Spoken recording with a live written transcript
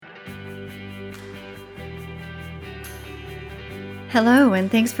Hello, and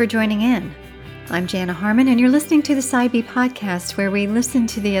thanks for joining in. I'm Jana Harmon, and you're listening to the Side B podcast, where we listen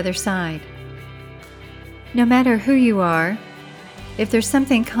to the other side. No matter who you are, if there's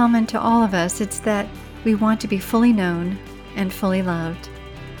something common to all of us, it's that we want to be fully known and fully loved.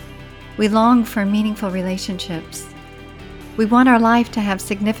 We long for meaningful relationships. We want our life to have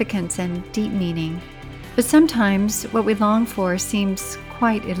significance and deep meaning, but sometimes what we long for seems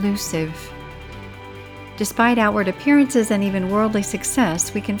quite elusive. Despite outward appearances and even worldly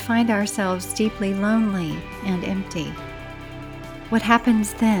success, we can find ourselves deeply lonely and empty. What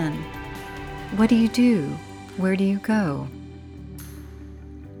happens then? What do you do? Where do you go?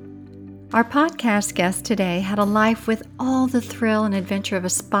 Our podcast guest today had a life with all the thrill and adventure of a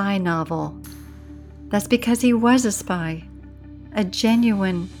spy novel. That's because he was a spy, a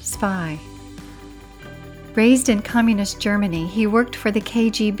genuine spy. Raised in communist Germany, he worked for the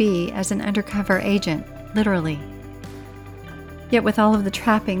KGB as an undercover agent, literally. Yet with all of the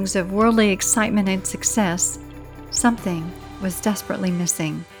trappings of worldly excitement and success, something was desperately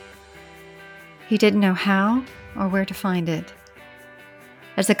missing. He didn't know how or where to find it.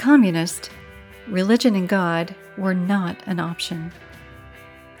 As a communist, religion and God were not an option.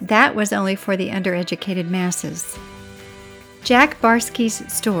 That was only for the undereducated masses. Jack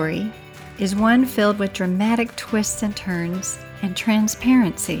Barsky's story is one filled with dramatic twists and turns and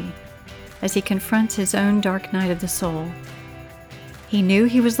transparency as he confronts his own dark night of the soul. He knew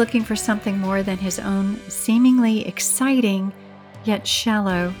he was looking for something more than his own seemingly exciting yet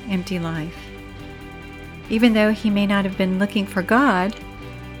shallow, empty life. Even though he may not have been looking for God,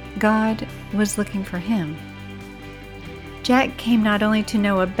 God was looking for him. Jack came not only to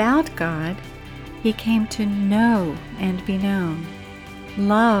know about God, he came to know and be known,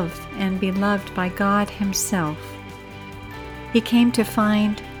 love and be loved by God himself. He came to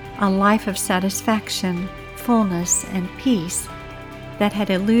find a life of satisfaction, fullness, and peace that had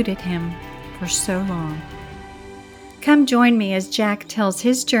eluded him for so long. Come join me as Jack tells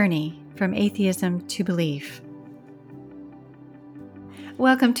his journey from atheism to belief.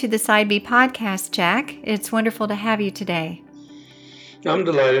 Welcome to the Side B podcast, Jack. It's wonderful to have you today. I'm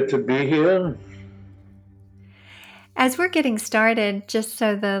delighted to be here. As we're getting started, just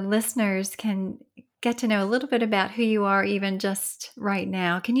so the listeners can get to know a little bit about who you are even just right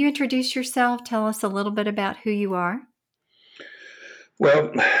now, can you introduce yourself? Tell us a little bit about who you are.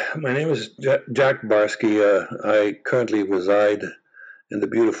 Well, my name is Jack Barsky. I currently reside in the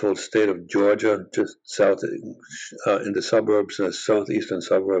beautiful state of Georgia, just south in the suburbs, southeastern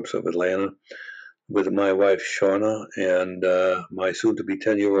suburbs of Atlanta, with my wife Shauna and my soon-to-be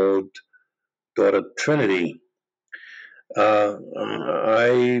 10-year-old daughter Trinity.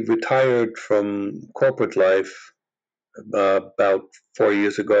 I retired from corporate life about 4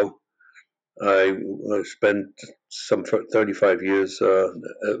 years ago. I spent some 35 years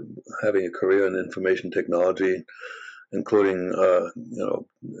having a career in information technology, including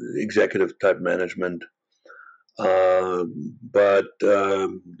executive type management. But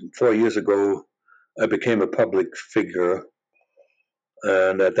 4 years ago, I became a public figure,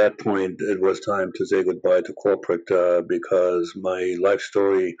 and at that point, it was time to say goodbye to corporate because my life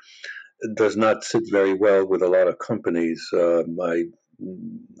story does not sit very well with a lot of companies.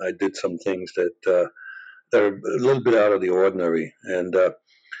 I did some things that are a little bit out of the ordinary, and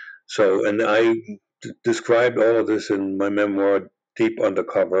and I described all of this in my memoir, Deep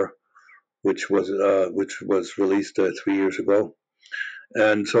Undercover, which was released 3 years ago.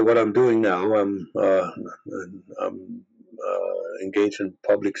 And so, what I'm doing now, I'm engaged in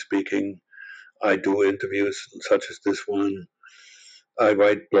public speaking. I do interviews such as this one. I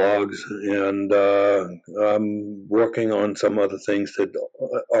write blogs, and I'm working on some other things that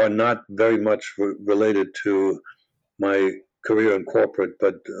are not very much related to my career in corporate,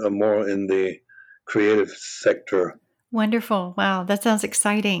 but more in the creative sector. Wonderful. Wow, that sounds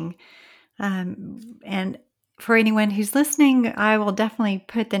exciting. And for anyone who's listening, I will definitely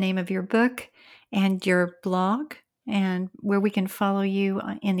put the name of your book and your blog and where we can follow you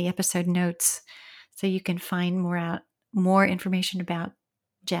in the episode notes so you can find more information about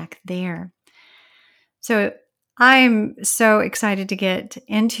Jack there. So I'm so excited to get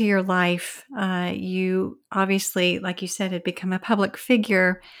into your life. You obviously, like you said, had become a public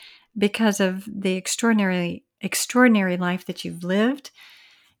figure because of the extraordinary life that you've lived.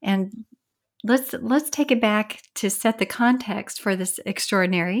 And let's take it back to set the context for this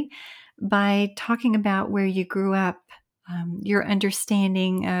extraordinary by talking about where you grew up, your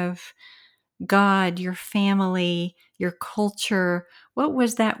understanding of God, your family, your culture. What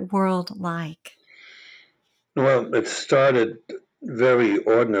was that world like? Well, it started very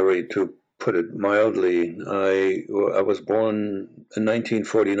ordinary to put it mildly. I was born in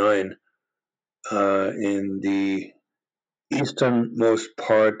 1949 in the easternmost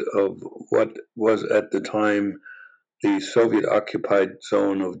part of what was at the time the Soviet occupied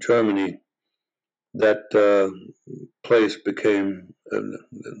zone of Germany. That place became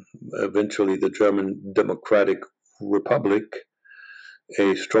eventually the German Democratic Republic,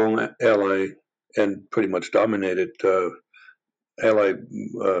 a strong ally and pretty much dominated ally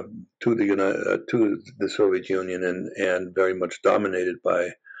to the Soviet Union, and very much dominated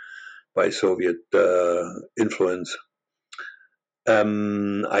by Soviet influence.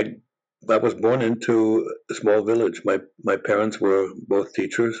 I was born into a small village. My parents were both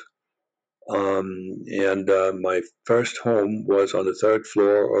teachers, and my first home was on the third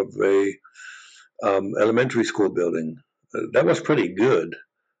floor of a elementary school building. That was pretty good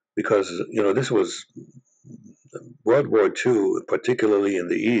because this was World War II, particularly in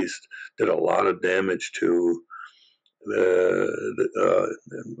the East, did a lot of damage to the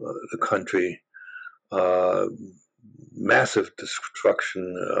country. Uh, Massive destruction,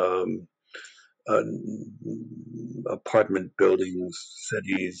 uh, apartment buildings,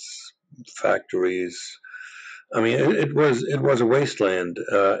 cities, factories. I mean, it was a wasteland,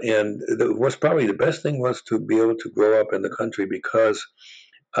 and it was probably the best thing was to be able to grow up in the country because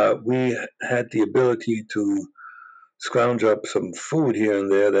we had the ability to scrounge up some food here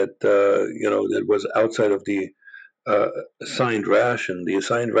and there that was outside of the assigned ration. The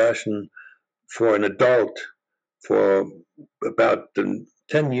assigned ration for an adult for about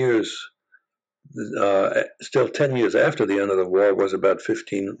 10 years, still 10 years after the end of the war, was worth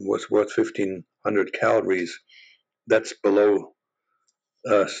 1,500 calories. That's below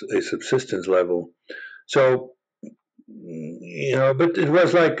a subsistence level. So but it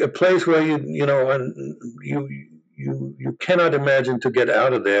was like a place where you cannot imagine to get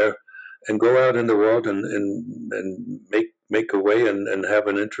out of there and go out in the world and make a way and have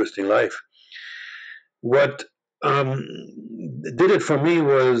an interesting life. What did it for me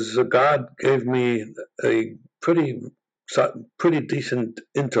was God gave me a pretty decent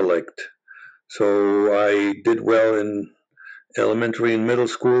intellect. So I did well in elementary and middle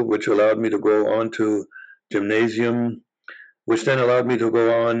school, which allowed me to go on to gymnasium, which then allowed me to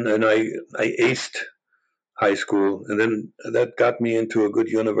go on, and I aced high school, and then that got me into a good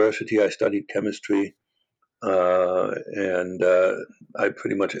university. I studied chemistry, and I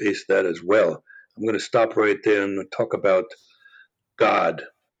pretty much aced that as well. I'm going to stop right there and talk about God.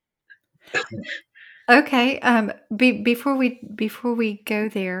 Okay. Before we go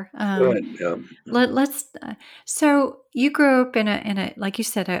there, Go ahead. let's. So you grew up in a like you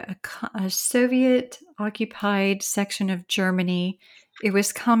said a Soviet occupied section of Germany. It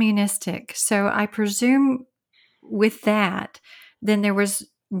was communistic. So I presume with that, then there was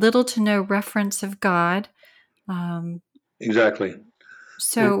little to no reference of God. Um, Exactly.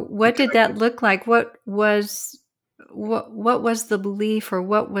 so what did that look like? What was the belief, or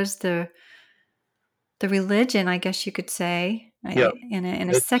what was the religion, I guess you could say, Yeah. in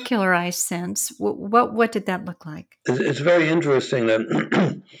a It, secularized sense? What did that look like? it's very interesting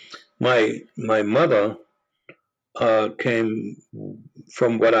that my mother came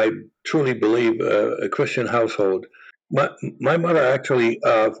from what I truly believe a Christian household. My mother actually,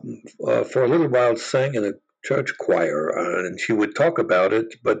 for a little while, sang in a church choir, and she would talk about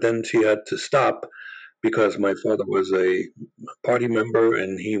it, but then she had to stop because my father was a party member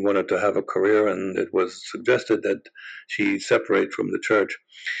and he wanted to have a career, and it was suggested that she separate from the church.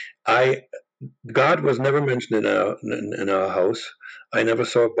 I God was never mentioned in our house. I never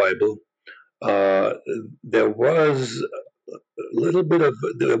saw a Bible. Uh, there was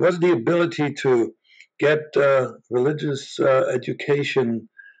the ability to get religious education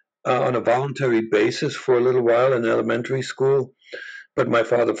on a voluntary basis for a little while in elementary school, but my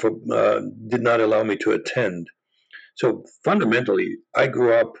father did not allow me to attend. So fundamentally, I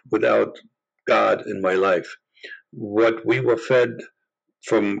grew up without God in my life. What we were fed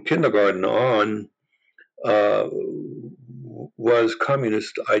from kindergarten on uh, was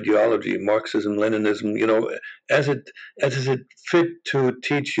communist ideology, Marxism, Leninism. As it fit to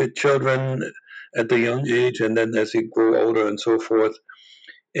teach your children at the young age, and then as they grow older and so forth.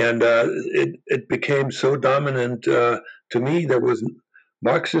 And it became so dominant to me. There was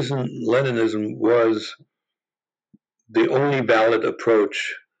Marxism, Leninism was the only valid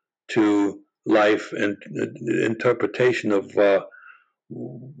approach to life and interpretation of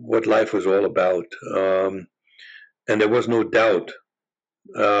what life was all about. And there was no doubt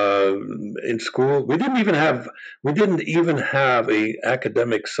uh, in school. We didn't even have a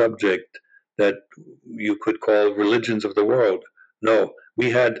academic subject that you could call religions of the world. No,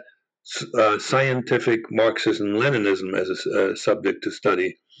 we had scientific Marxism-Leninism as a subject to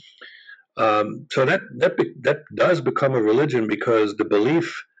study. So that does become a religion, because the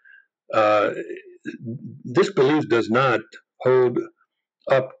belief, uh, this belief does not hold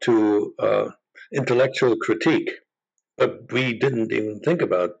up to intellectual critique, but we didn't even think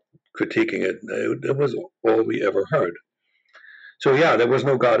about critiquing it. It was all we ever heard. So yeah, there was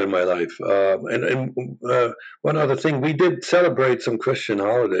no God in my life. And one other thing, we did celebrate some Christian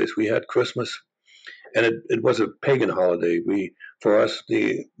holidays. We had Christmas, and it was a pagan holiday. For us,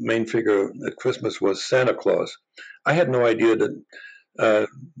 the main figure at Christmas was Santa Claus. I had no idea that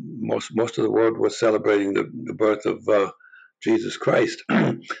most of the world was celebrating the birth of Jesus Christ.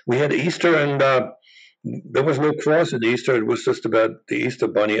 We had Easter, and there was no cross in Easter. It was just about the Easter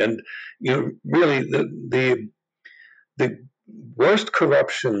bunny, and really the worst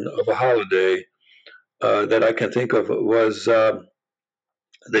corruption of a holiday that I can think of was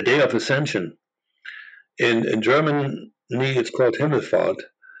the Day of Ascension. In Germany, it's called Himmelfahrt.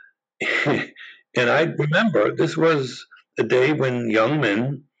 And I remember this was a day when young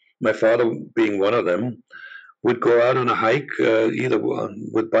men, my father being one of them, would go out on a hike, either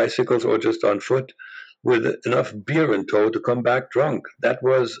with bicycles or just on foot, with enough beer in tow to come back drunk. That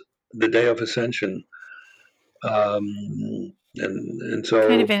was the Day of Ascension. And Kind so,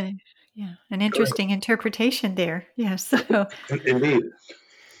 of an interesting interpretation there. Yes. indeed,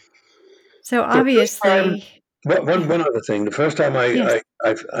 So the first time, obviously, yeah. one other thing. The first time Yes.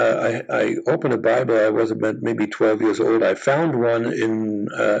 I opened a Bible, I was about maybe 12 years old. I found one in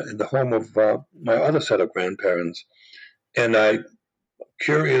the home of my other set of grandparents, and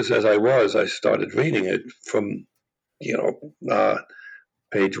curious as I was, I started reading it from you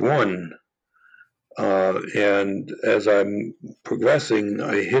page one, and as I'm progressing,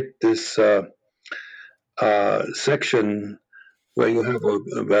 I hit this section where you have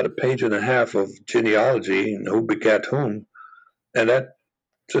about a page and a half of genealogy and who begat whom, and that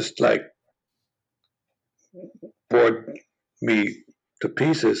just like bored me to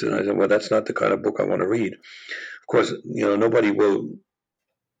pieces. And I said, well, that's not the kind of book I want to read. Of course, nobody will.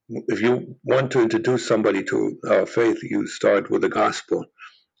 If you want to introduce somebody to our faith, you start with the gospel,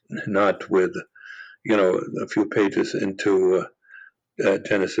 not with a few pages into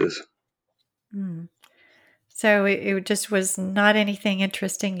Genesis. Mm. So it just was not anything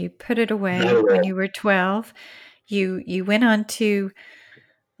interesting. You put it Not away at when all. you were 12. You went on to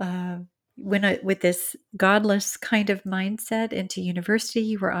uh, with this godless kind of mindset into university.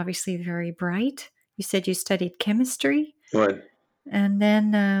 You were obviously very bright. You said you studied chemistry, Right. and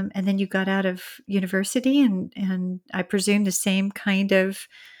then you got out of university, and I presume the same kind of,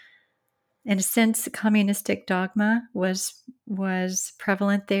 in a sense, communistic dogma was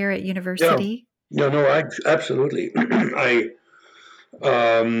prevalent there at Yeah. university. No, I absolutely. I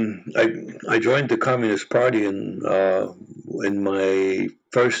joined the Communist Party in my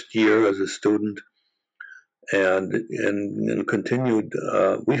first year as a student, and continued.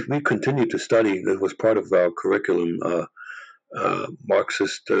 We continued to study. That was part of our curriculum.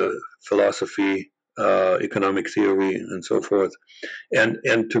 Marxist philosophy, economic theory, and so forth. And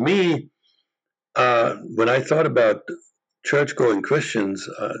to me, when I thought about church-going Christians,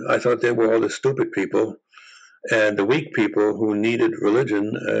 I thought they were all the stupid people and the weak people who needed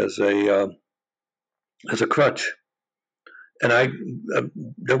religion as a crutch. And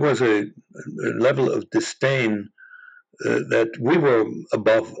there was a level of disdain that we were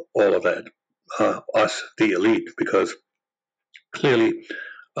above all of that, us, the elite, because clearly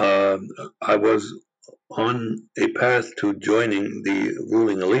uh, I was on a path to joining the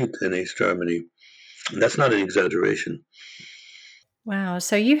ruling elite in East Germany. And that's not an exaggeration. Wow.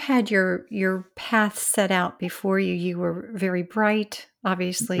 So you had your path set out before you. You were very bright,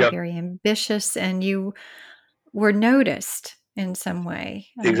 obviously Yep, very ambitious, and you were noticed in some way.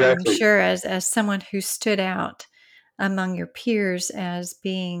 I'm exactly. sure as someone who stood out among your peers as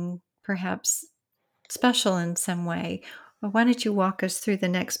being perhaps special in some way. Well, why don't you walk us through the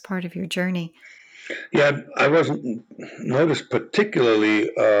next part of your journey? Yeah, I wasn't noticed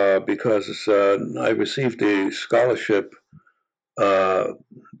particularly because I received a scholarship uh,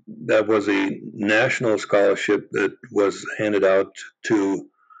 that was a national scholarship that was handed out to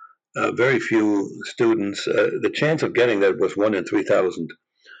very few students. The chance of getting that was 1 in 3,000.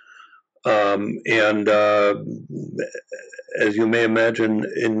 And as you may imagine,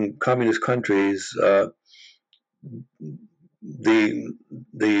 in communist countries,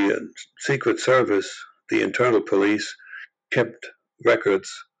 the Secret Service, the internal police, kept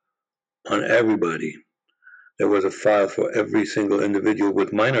records on everybody. There was a file for every single individual,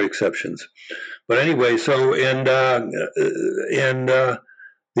 with minor exceptions. But anyway, so and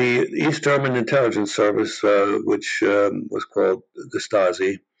The East German intelligence service, which was called the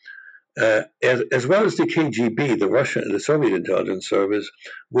Stasi, as well as the KGB, the Soviet intelligence service,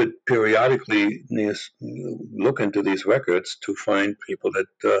 would periodically look into these records to find people that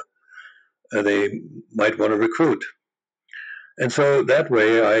they might want to recruit. And so that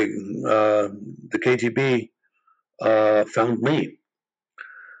way, the KGB found me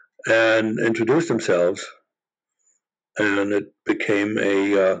and introduced themselves, and it became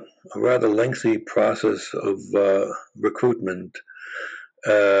a rather lengthy process of recruitment.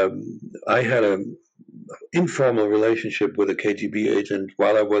 I had an informal relationship with a KGB agent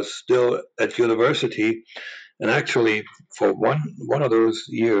while I was still at university, and actually, for one of those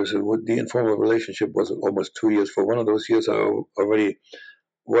years, the informal relationship was almost 2 years. For one of those years, I already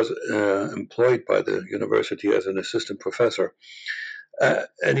was employed by the university as an assistant professor.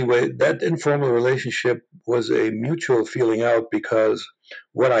 Anyway, that informal relationship was a mutual feeling out because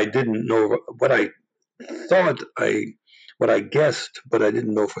what I didn't know, thought I, what I guessed, but I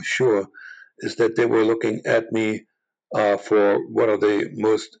didn't know for sure, is that they were looking at me for one of the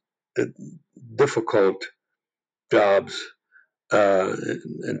most uh, difficult jobs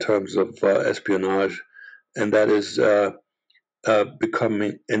in terms of espionage, and that is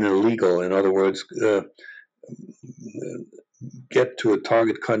becoming an illegal. In other words, get to a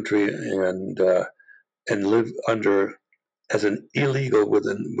target country and live under as an illegal with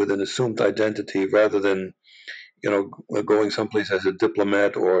an assumed identity rather than going someplace as a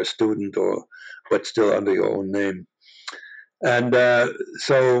diplomat or a student or but still under your own name. And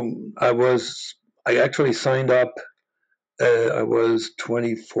so I actually signed up. I was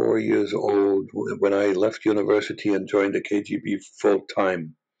 24 years old when I left university and joined the KGB full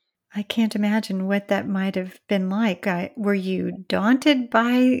time. I can't imagine what that might have been like. Were you daunted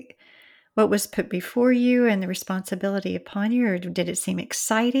by what was put before you and the responsibility upon you, or did it seem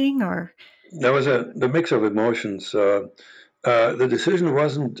exciting? Or There was the mix of emotions. The decision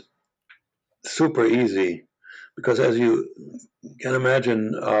wasn't super easy because, as you can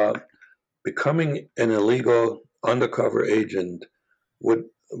imagine, becoming an illegal undercover agent would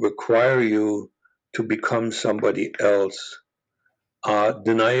require you to become somebody else,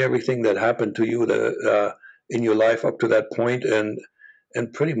 deny everything that happened to you in your life up to that point,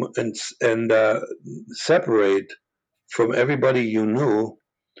 and pretty much and separate from everybody you knew,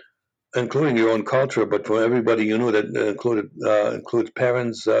 including your own culture, but from everybody you knew that includes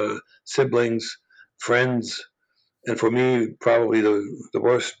parents, siblings, friends. And for me, probably the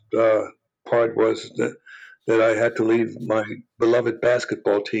worst part was that I had to leave my beloved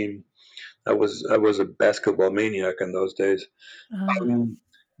basketball team. I was a basketball maniac in those days. oh, Um,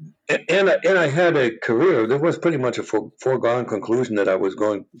 and I had a career. There was pretty much a foregone conclusion that I was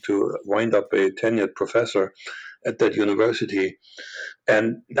going to wind up a tenured professor at that university,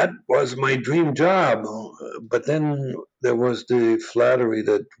 and that was my dream job. But then there was the flattery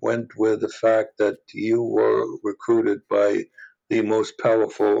that went with the fact that you were recruited by the most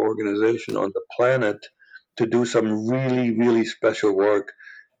powerful organization on the planet to do some really, really special work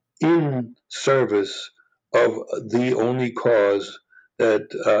in service of the only cause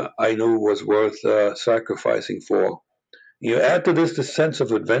that I knew was worth sacrificing for. You add to this the sense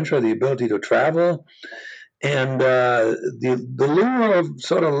of adventure, the ability to travel, and the lure of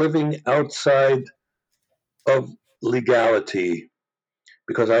sort of living outside of legality,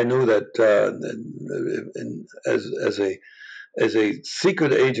 because I knew that as a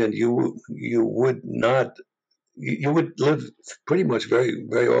secret agent, you would not you would live pretty much very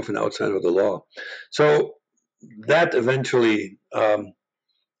very often outside of the law. So that eventually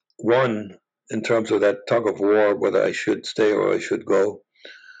won in terms of that tug of war, whether I should stay or I should go.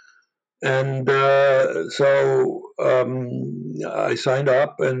 And so I signed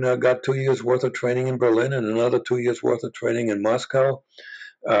up and got 2 years worth of training in Berlin and another 2 years worth of training in Moscow.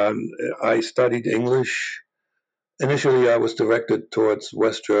 Um, I studied English. Initially, I was directed towards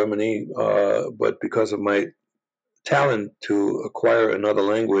West Germany, but because of my talent to acquire another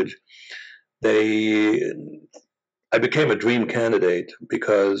language, they I became a dream candidate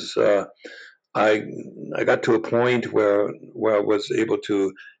because I I got to a point where I was able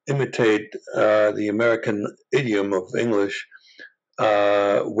to imitate the American idiom of English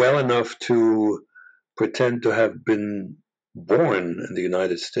well enough to pretend to have been born in the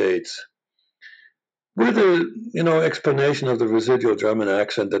United States, with a explanation of the residual German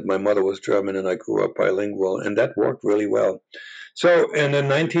accent that my mother was German and I grew up bilingual, and that worked really well. So, and in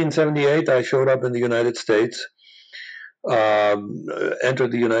 1978, I showed up in the United States,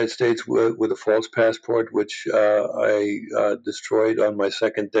 entered the United States with a false passport, which I destroyed on my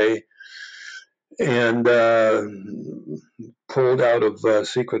second day. and pulled out of a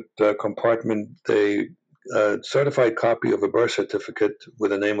secret compartment a certified copy of a birth certificate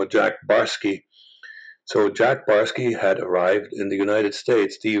with the name of Jack Barsky. So Jack Barsky had arrived in the United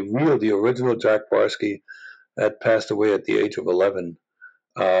States. The original Jack Barsky had passed away at the age of 11.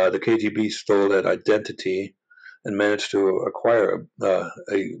 The KGB stole that identity and managed to acquire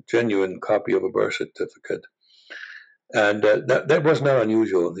a genuine copy of a birth certificate. And that was not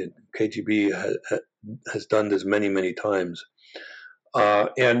unusual. The KGB has done this many, many times.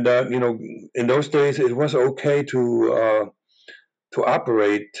 And in those days, it was okay to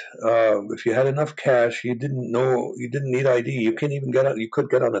operate. If you had enough cash, you didn't need ID. You could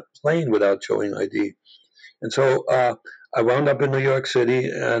get on a plane without showing ID. And so I wound up in New York City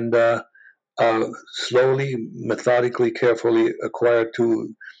and slowly, methodically, carefully acquired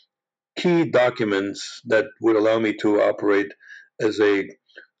two key documents that would allow me to operate as a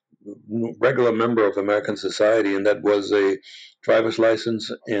regular member of American society, and that was a driver's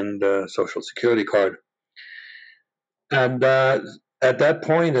license and a social security card. And at that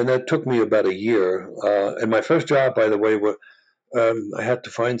point, and that took me about a year. And my first job, by the way, I had to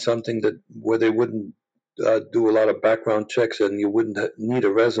find something that where they wouldn't do a lot of background checks, and you wouldn't need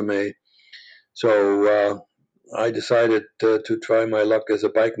a resume. So I decided to try my luck as a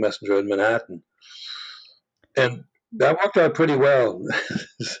bike messenger in Manhattan, and that worked out pretty well.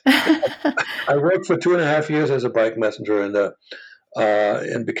 I worked for 2.5 years as a bike messenger,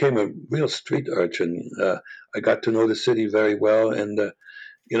 and became a real street urchin. I got to know the city very well, and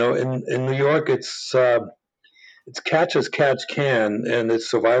in New York, it's catch as catch can, and it's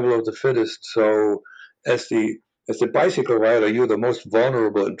survival of the fittest. So, as the as the bicycle rider, you're the most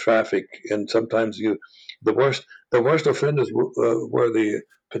vulnerable in traffic, and sometimes the worst the worst offenders were the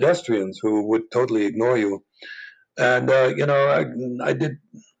pedestrians who would totally ignore you. And I did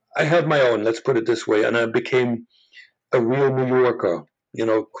I held my own. Let's put it this way, and I became a real New Yorker.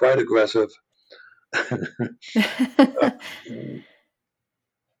 Quite aggressive.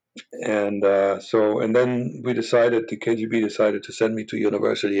 And then the KGB decided to send me to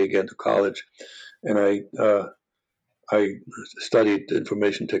university again, to college, and I studied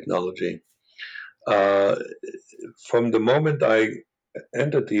information technology. Uh, from the moment I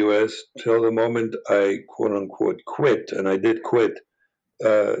entered the U.S. till the moment I quote unquote quit, and I did quit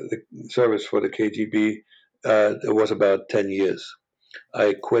the service for the KGB, it was about 10 years.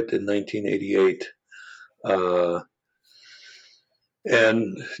 I quit in 1988. Uh,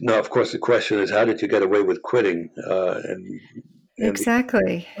 and now, of course, the question is, how did you get away with quitting? And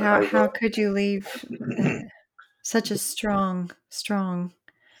Exactly. How I, how could you leave such a strong,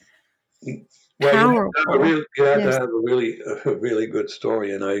 well, powerful? you have to Yes. have a really good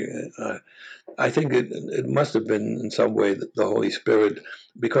story, and I think it must have been in some way the Holy Spirit,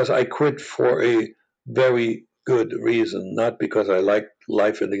 because I quit for a very good reason, not because I liked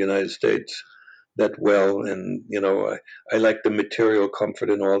life in the United States that well, and I liked the material comfort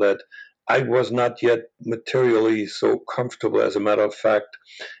and all that. I was not yet materially so comfortable. As a matter of fact,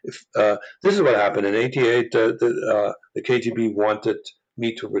 if this is what happened in '88, the KGB wanted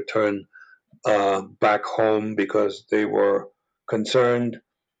me to return back home because they were concerned.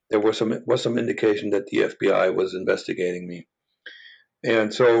 There was some indication that the FBI was investigating me,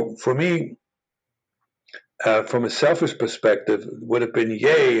 and so for me, from a selfish perspective, it would have been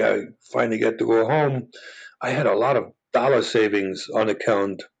yay! I finally get to go home. I had a lot of dollar savings on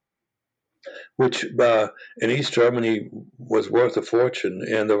account, which in East Germany was worth a fortune,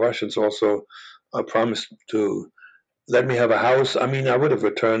 and the Russians also promised to let me have a house. I mean, I would have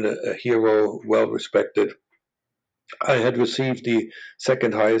returned a hero, well respected. I had received the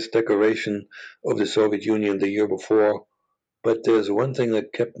second highest decoration of the Soviet Union the year before, but there's one thing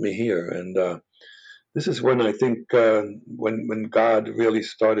that kept me here, and this is when I think when God really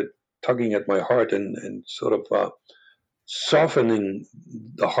started tugging at my heart and sort of softening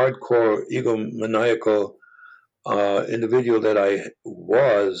the hardcore egomaniacal individual that I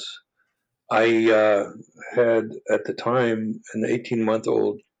was. I had at the time an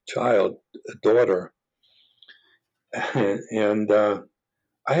 18-month-old child, a daughter, and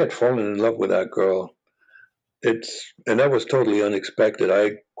I had fallen in love with that girl. And that was totally unexpected.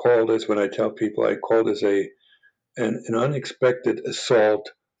 I call this, when I tell people, I call this an unexpected assault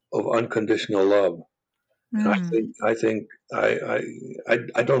of unconditional love. And Mm. I think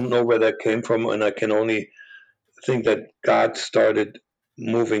I don't know where that came from, and I can only think that God started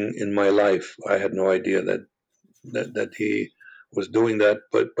moving in my life. I had no idea that He was doing that,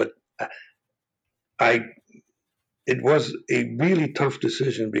 but I it was a really tough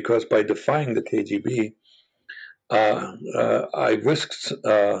decision, because by defying the KGB, I risked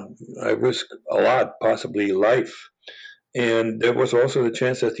a lot, possibly life, and there was also the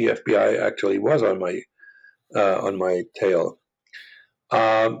chance that the FBI actually was on my tail.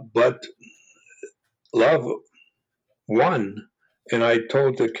 But love won, and I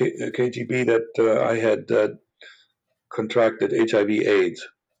told the KGB that I had contracted HIV/AIDS,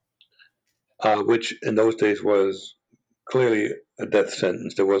 which in those days was clearly a death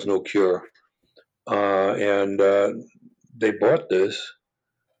sentence. There was no cure, and they bought this.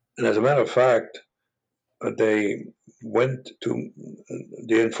 And as a matter of fact, they went to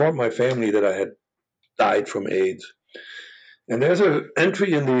they informed my family that I had died from AIDS. And there's an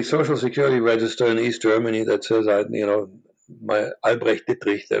entry in the Social Security register in East Germany that says my Albrecht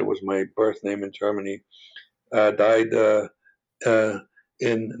Dittrich, that was my birth name in Germany, died uh,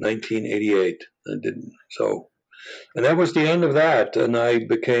 in 1988. And didn't so, and that was the end of that. And I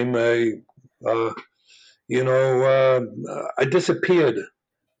became uh, I disappeared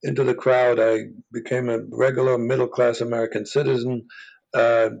into the crowd. I became a regular middle class American citizen.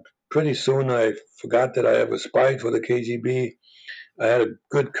 Uh, Pretty soon, I forgot that I ever spied for the KGB. I had a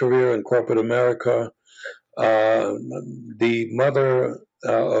good career in corporate America. The mother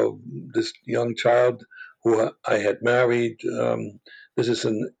of this young child who I had married, this is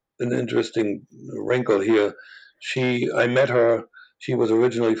an interesting wrinkle here. I met her. She was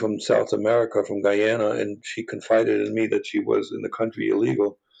originally from South America, from Guyana, and she confided in me that she was in the country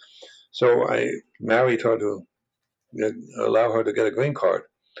illegal. So I married her to allow her to get a green card,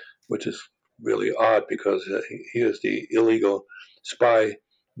 which is really odd because he is the illegal spy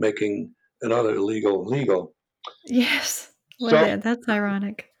making another illegal legal. Yes. Well, So, that's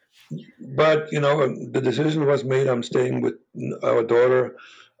ironic. but the decision was made. I'm staying with our daughter.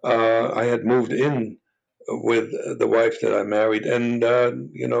 I had moved in with the wife that I married, and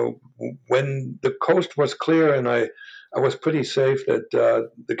when the coast was clear and I was pretty safe that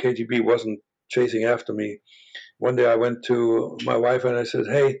the KGB wasn't chasing after me. One day I went to my wife and I said,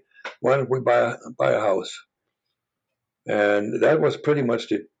 "Hey, why don't we buy a house?" And that was pretty much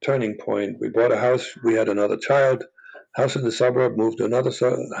the turning point. We bought a house. We had another child. House in the suburb. Moved to another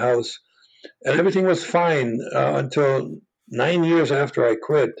house, and everything was fine until 9 years after I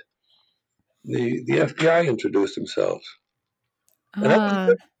quit. The FBI introduced themselves, and that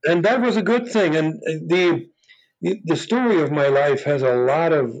was Ah, that was a good thing. And the story of my life has a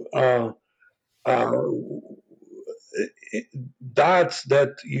lot of uh, dots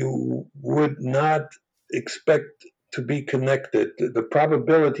that you would not expect to be connected. The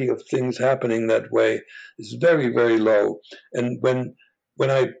probability of things happening that way is very, very low. And when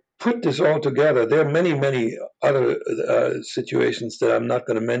I put this all together, there are many, many other situations that I'm not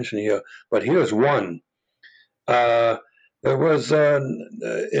going to mention here, but here's one. Uh, there was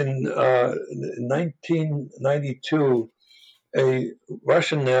in 1992 a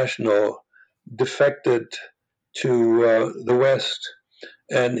Russian national defected to the West,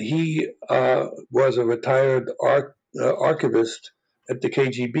 and he was a retired archivist at the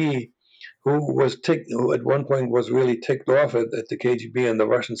KGB who at one point was really ticked off at the KGB and the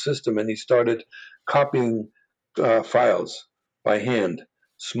Russian system, and he started copying files by hand,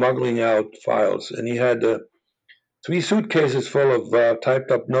 smuggling out files, and he had 3 suitcases full of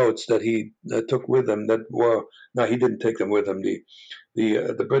typed up notes that he took with him. That were no, he didn't take them with him.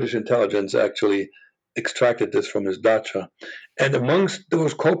 The British intelligence actually extracted this from his dacha, and amongst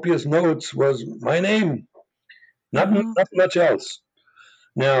those copious notes was my name, oh, not much else.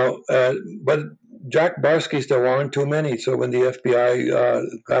 Now, but Jack Barsky's there weren't too many, so when the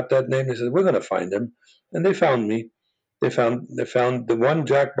FBI got that name, they said we're going to find him, and they found me. They found the one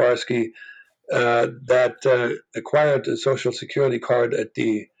Jack Barsky that acquired a Social Security card at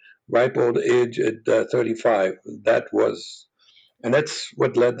the ripe old age at 35. And that's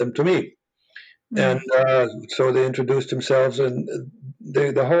what led them to me. And mm, so they introduced themselves, and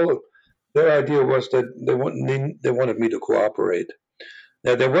the whole their idea was that they wanted me to cooperate.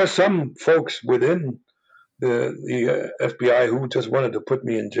 Now there were some folks within the FBI who just wanted to put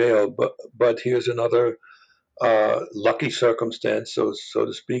me in jail, but here's another lucky circumstance, so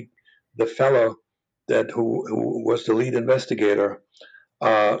to speak. The fellow who was the lead investigator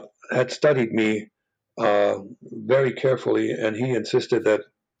uh, had studied me very carefully, and he insisted that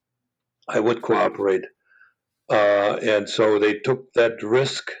I would cooperate. And so they took that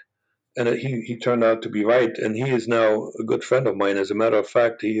risk, and he turned out to be right. And he is now a good friend of mine. As a matter of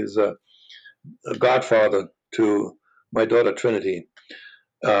fact, he is a godfather to my daughter Trinity.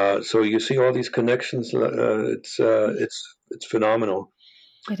 So you see all these connections. It's phenomenal.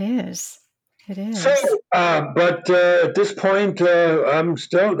 it is. It So, is. but at this point, I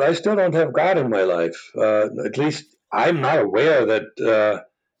still don't have God in my life. At least I'm not aware that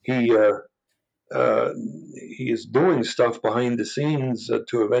he uh, he is doing stuff behind the scenes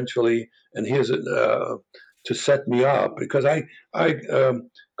to eventually, and he is to set me up because I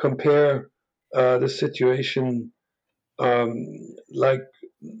compare the situation um, like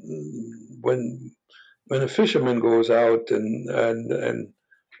when when a fisherman goes out and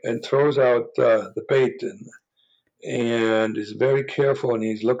throws out the bait and is very careful and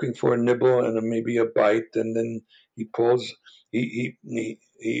he's looking for a nibble and maybe a bite and then he pulls he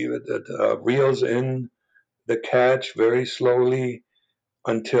reels in the catch very slowly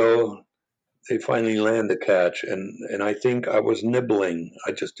until they finally land the catch and I think I was nibbling.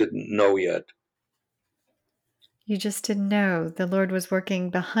 I just didn't know yet. You just didn't know the Lord was working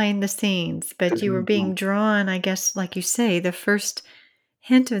behind the scenes, but you were being Didn't- drawn, I guess, like you say, the first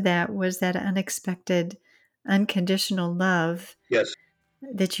hint of that was that unexpected, unconditional love Yes,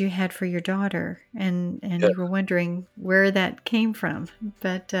 that you had for your daughter, and yes. you were wondering where that came from.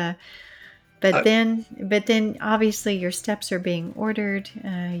 But uh, but I, then obviously your steps are being ordered.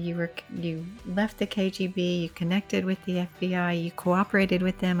 You left the KGB, you connected with the FBI, you cooperated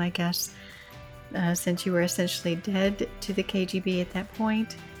with them, I guess, since you were essentially dead to the KGB at that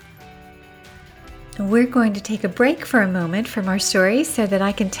point. We're going to take a break for a moment from our story so that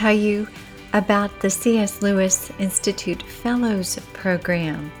I can tell you about the C.S. Lewis Institute Fellows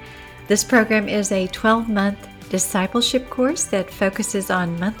Program. This program is a 12-month discipleship course that focuses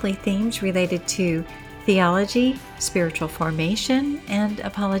on monthly themes related to theology, spiritual formation, and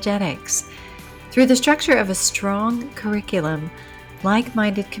apologetics. Through the structure of a strong curriculum,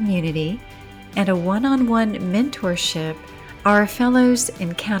 like-minded community, and a one-on-one mentorship, our fellows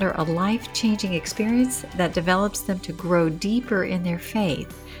encounter a life-changing experience that develops them to grow deeper in their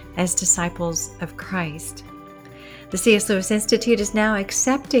faith as disciples of Christ. The C.S. Lewis Institute is now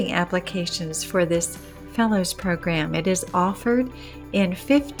accepting applications for this Fellows Program. It is offered in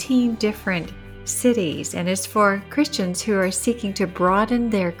 15 different cities and is for Christians who are seeking to broaden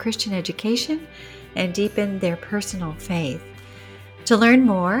their Christian education and deepen their personal faith. To learn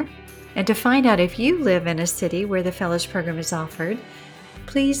more and to find out if you live in a city where the Fellows Program is offered,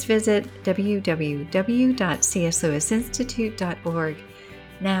 please visit www.cslewisinstitute.org.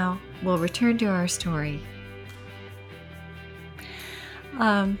 Now, we'll return to our story.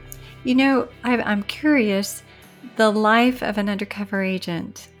 I'm curious, the life of an undercover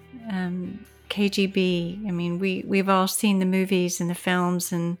agent, KGB. I mean, we've all seen the movies and the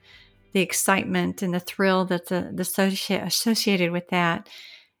films and the excitement and the thrill that's associated with that.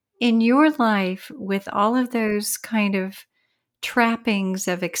 In your life, with all of those kind of trappings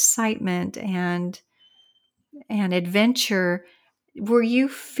of excitement and adventure, were you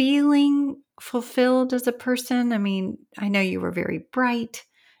feeling fulfilled as a person? I mean, I know you were very bright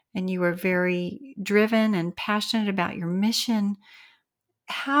and you were very driven and passionate about your mission.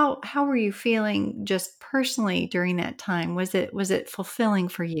 How were you feeling just personally during that time? Was it fulfilling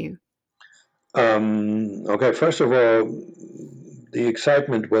for you? okay, first of all, the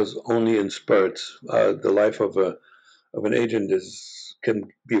excitement was only in spurts. The life of an agent is can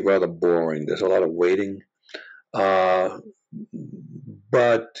be rather boring. There's a lot of waiting. Uh,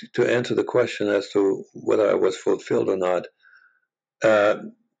 but to answer the question as to whether I was fulfilled or not, uh,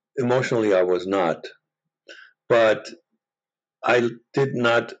 emotionally I was not. But I did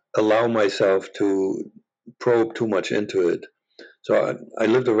not allow myself to probe too much into it. So I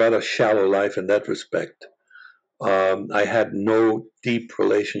lived a rather shallow life in that respect. I had no deep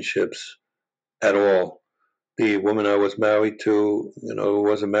relationships at all. The woman I was married to,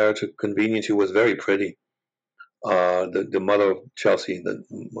 was a marriage of convenience. She was very pretty. The mother of Chelsea, the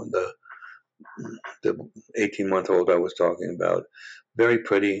 18-month-old I was talking about, very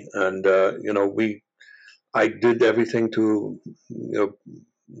pretty, and we I did everything to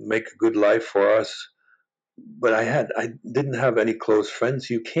make a good life for us. But I didn't have any close friends.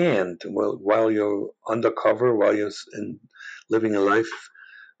 You can't. Well, while you're undercover, while you're living a life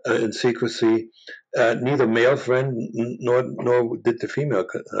in secrecy, neither male friend nor did the female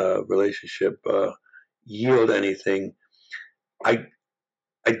relationship yield anything. I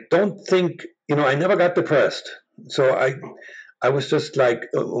I don't think I never got depressed. So I was just like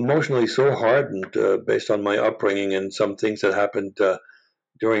emotionally so hardened based on my upbringing and some things that happened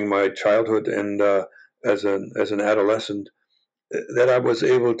during my childhood and as an adolescent that I was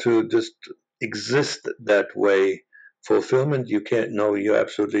able to just exist that way. Fulfillment, you can't know. You're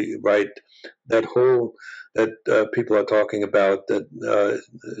absolutely right. That whole that people are talking about that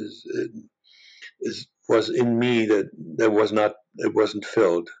was in me that was not. It wasn't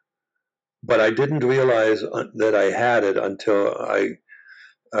filled. but I didn't realize that I had it until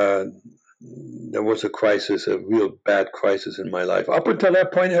uh, there was a crisis, a real bad crisis in my life. Up until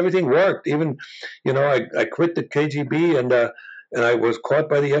that point, everything worked. Even, I quit the KGB, and I was caught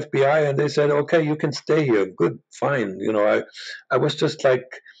by the FBI, and they said, "Okay, you can stay here. Good, fine." I was just like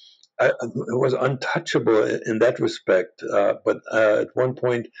I was untouchable in that respect. But at one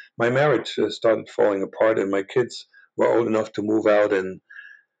point, my marriage started falling apart, and my kids were old enough to move out, and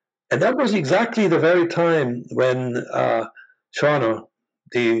that was exactly the very time when Shauna,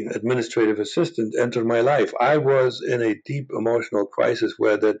 the administrative assistant, entered my life. I was in a deep emotional crisis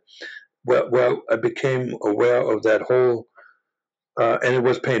where I became aware of that whole, and it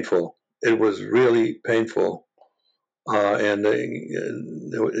was painful. It was really painful, and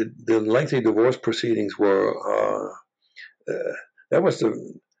the lengthy divorce proceedings were. That was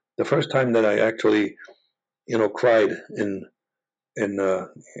the first time that I actually, cried in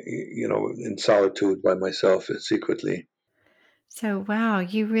solitude by myself secretly. So, wow,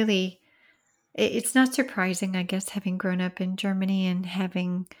 you really, it's not surprising, I guess, having grown up in Germany and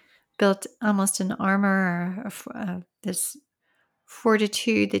having built almost an armor or this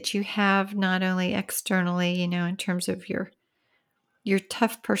fortitude that you have not only externally, in terms of your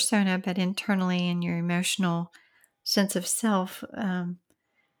tough persona, but internally in your emotional sense of self,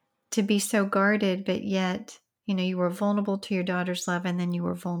 to be so guarded, but yet, you were vulnerable to your daughter's love, and then you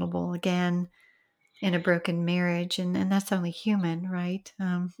were vulnerable again in a broken marriage, and that's only human, right?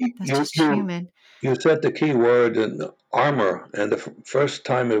 That's You, just you, human. you said the key word armor, and the first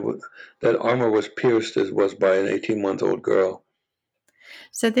time that armor was pierced was by an 18-month-old girl.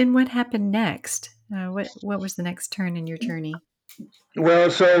 So then, what happened next? What was the next turn in your journey? Well,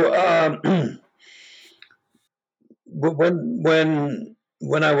 so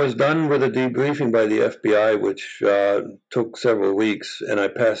when I was done with the debriefing by the FBI, which took several weeks, and I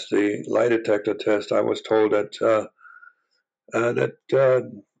passed the lie detector test, I was told that I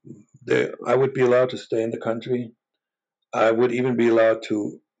would be allowed to stay in the country. I would even be allowed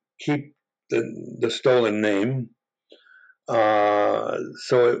to keep the stolen name.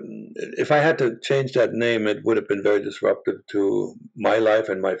 So if I had to change that name, it would have been very disruptive to my life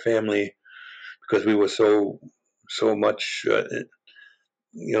and my family because we were so much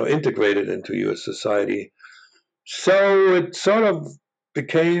integrated into U.S. society. So it sort of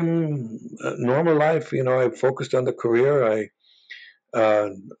became a normal life. I focused on the career. Uh,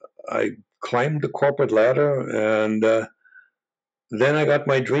 I climbed the corporate ladder, and then I got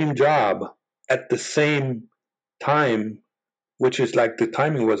my dream job at the same time, which is like the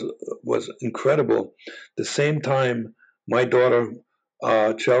timing was incredible. The same time, my daughter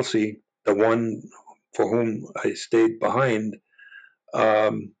Chelsea, the one for whom I stayed behind,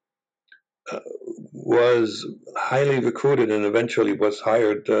 um, was highly recruited and eventually was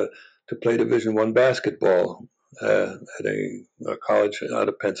hired to play Division I basketball at a college out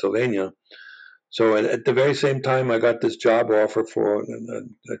of Pennsylvania. So at the very same time, I got this job offer for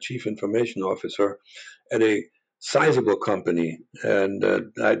a chief information officer at a sizable company, and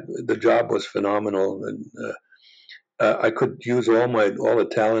the job was phenomenal. And I could use all the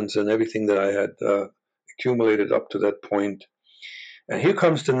talents and everything that I had accumulated up to that point. And here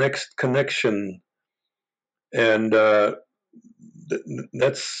comes the next connection, and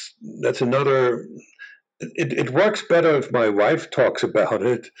that's another. It works better if my wife talks about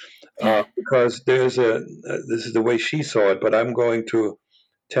it because this is the way she saw it, but I'm going to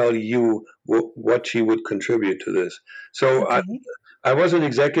tell you what she would contribute to this. So Okay. I was an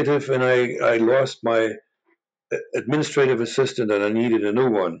executive, and I lost my administrative assistant, and I needed a new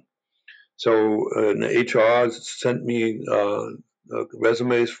one. So an HR sent me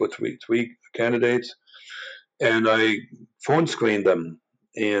resumes for three candidates, and I phone screened them.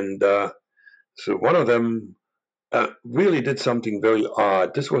 And so one of them really did something very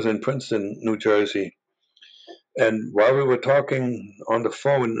odd. This was in Princeton, New Jersey. And while we were talking on the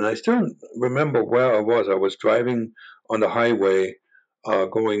phone, and I still remember where I was driving on the highway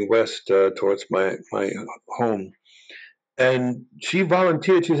going west towards my home. And she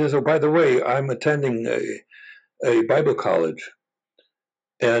volunteered. She says, "Oh, by the way, I'm attending a Bible college."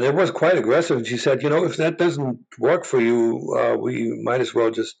 And it was quite aggressive. She said, "If that doesn't work for you, we might as well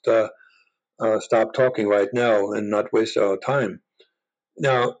just stop talking right now and not waste our time."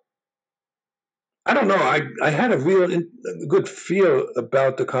 Now, I don't know. I had a good feel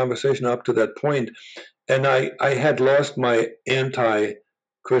about the conversation up to that point, and I had lost my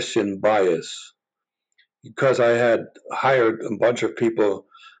anti-Christian bias because I had hired a bunch of people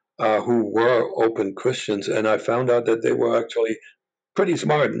who were open Christians, and I found out that they were actually pretty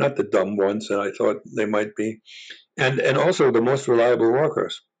smart, not the dumb ones, and I thought they might be, and also the most reliable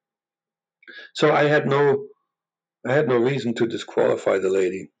workers. So I had no reason to disqualify the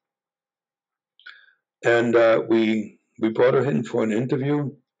lady, and we brought her in for an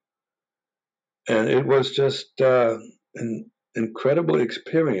interview, and it was just an incredible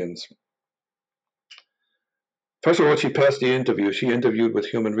experience. First of all, she passed the interview. She interviewed with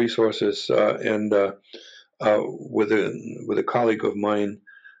human resources and with a colleague of mine.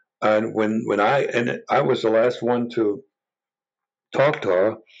 And when I was the last one to talk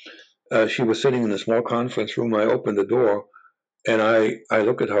to her, she was sitting in a small conference room. I opened the door and I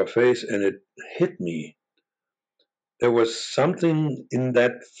look at her face, and it hit me. There was something in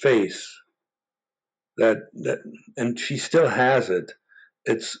that face that and she still has it.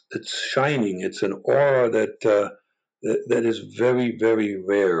 It's shining. It's an aura that is very, very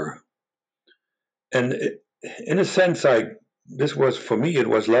rare. And in a sense, I this was for me. It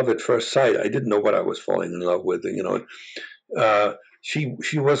was love at first sight. I didn't know what I was falling in love with.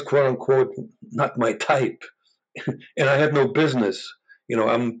 She was quote unquote not my type, and I had no business.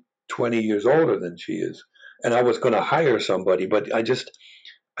 I'm 20 years older than she is, and I was going to hire somebody, but I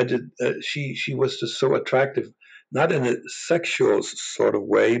did. She was just so attractive, not in a sexual sort of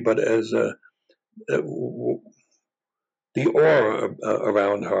way, but as uh, the aura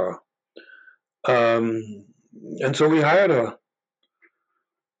around her. Um, and so we hired her,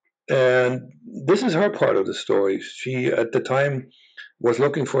 and this is her part of the story. She, at the time, was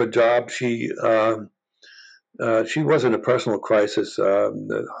looking for a job. She was in a personal crisis.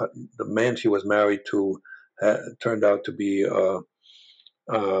 The man she was married to turned out to be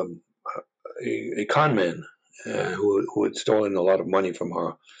um, a con man who had stolen a lot of money from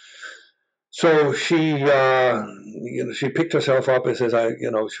her. So she picked herself up and says,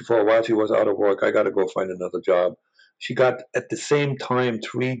 for a while she was out of work. I got to go find another job. She got at the same time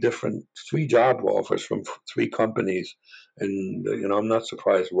three job offers from three companies, and I'm not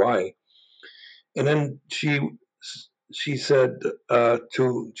surprised why. And then she said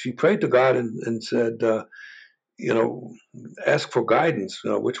she prayed to God and said, you know, ask for guidance,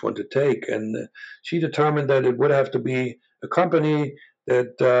 which one to take. And she determined that it would have to be a company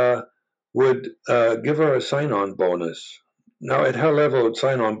that would give her a sign-on bonus. Now, at her level,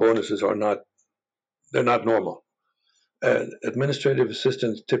 sign-on bonuses they're not normal. Administrative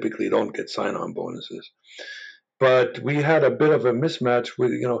assistants typically don't get sign-on bonuses. But we had a bit of a mismatch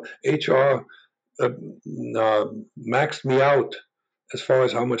with, HR maxed me out as far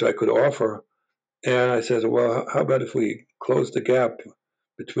as how much I could offer. And I said, well, how about if we close the gap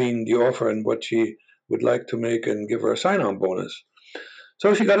between the offer and what she would like to make and give her a sign-on bonus?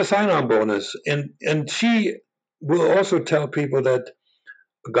 So she got a sign-on bonus, and she will also tell people that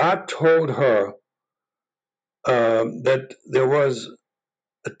God told her that there was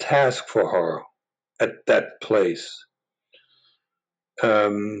a task for her at that place.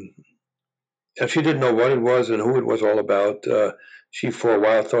 Um, and she didn't know what it was and who it was all about. She, for a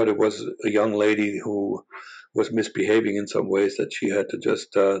while, thought it was a young lady who was misbehaving in some ways that she had to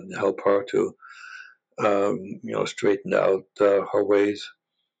just help her to, straighten out her ways.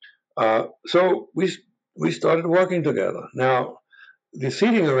 So we started working together. Now, the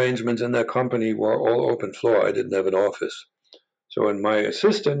seating arrangements in that company were all open floor. I didn't have an office, so and my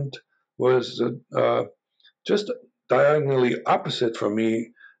assistant was just diagonally opposite from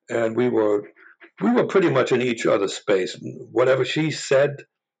me, and we were pretty much in each other's space. Whatever she said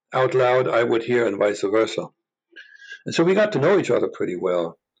out loud, I would hear, and vice versa. And so we got to know each other pretty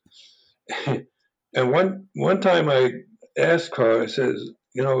well. And one time I asked her, I says,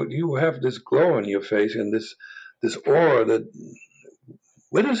 you have this glow on your face and this aura that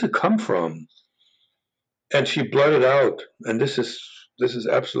where does it come from? And she blurted out, and this is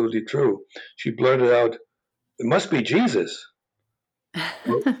absolutely true. She blurted out, "It must be Jesus."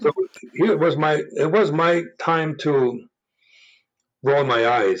 So here it was my time to roll my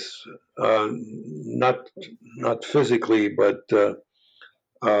eyes, not physically, but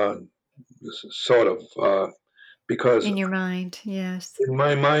uh, sort of, because In your mind, yes. in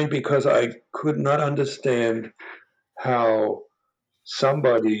my mind, because I could not understand how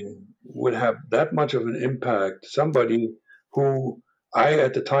somebody would have that much of an impact. Somebody who I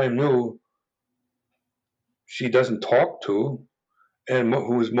at the time knew she doesn't talk to, and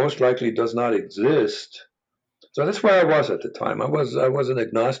who is most likely does not exist. So that's where I was at the time. I was an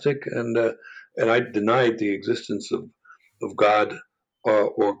agnostic, and I denied the existence of God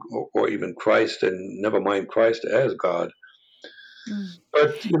or even Christ, and never mind Christ as God. Mm.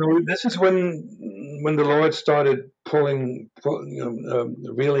 But this is when the Lord started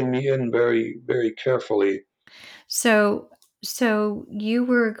reeling me in very, very carefully. So, so you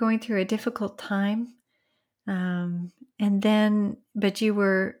were going through a difficult time, um, And then, but you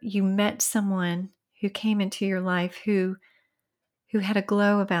met someone who came into your life who had a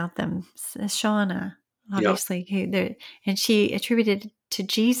glow about them, Shauna, Yeah. obviously, and she attributed it to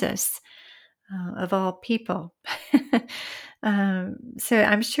Jesus, of all people. So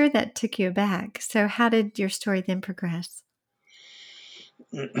I'm sure that took you aback. So how did your story then progress?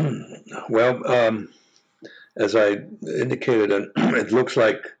 Well, as I indicated, it looks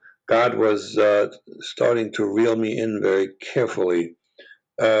like God was starting to reel me in very carefully.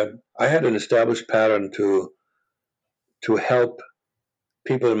 I had an established pattern to help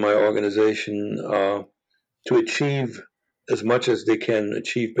people in my organization to achieve as much as they can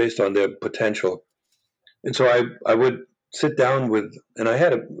achieve based on their potential. And so I would sit down with, and I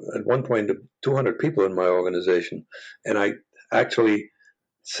had at one point 200 people in my organization, and I actually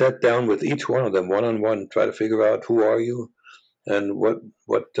sat down with each one of them one on one, try to figure out who are you and what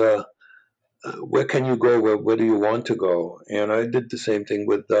where can you go, where do you want to go. And I did the same thing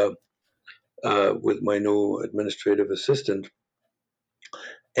with my new administrative assistant.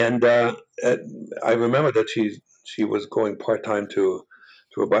 And I remember that she was going part time to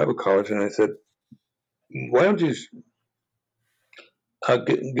a Bible college, and I said, "Why don't you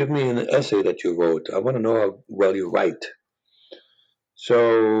give me an essay that you wrote? I want to know how well you write."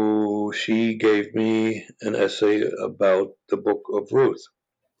 So she gave me an essay about the book of Ruth.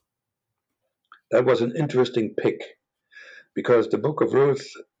 That was an interesting pick because the book of Ruth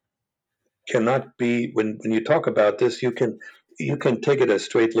cannot be, when you talk about this, you can take it as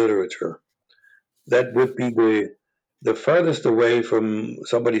straight literature. That would be the furthest away from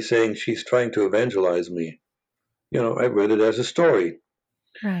somebody saying she's trying to evangelize me. I read it as a story,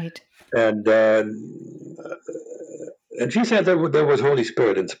 Right. and and she said there was Holy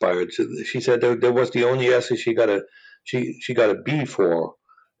Spirit inspired. She said there was the only essay she got a B for,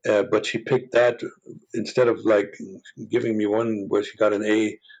 but she picked that instead of like giving me one where she got an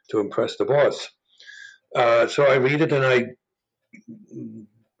A to impress the boss. So I read it and I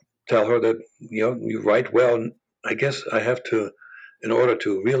tell her that you write well. I guess I have to, in order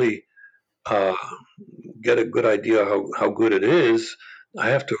to really uh, get a good idea how good it is, I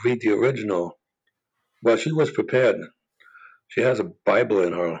have to read the original. Well, she was prepared. She has a Bible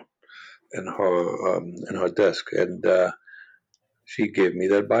in her desk, and she gave me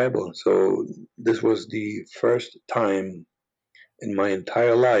that Bible. So this was the first time in my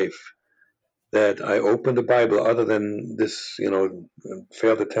entire life that I opened the Bible, other than this,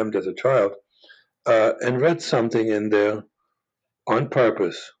 failed attempt as a child, and read something in there on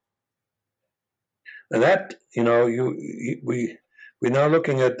purpose. And that, we're now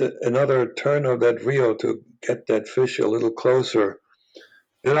looking at another turn of that reel to get that fish a little closer.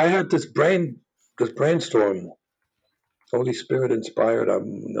 And I had this brainstorm, Holy Spirit inspired.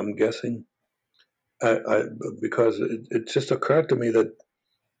 I'm guessing, I because it just occurred to me that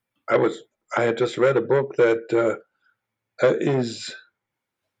I was I had just read a book that is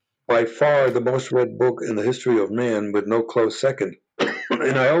by far the most read book in the history of man, with no close second.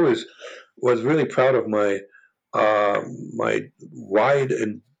 And I always was really proud of my wide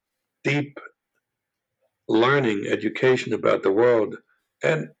and deep learning education about the world.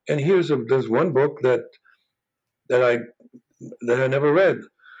 And there's one book that I that I never read.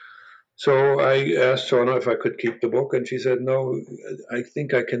 So I asked Shauna if I could keep the book, and she said, "No, I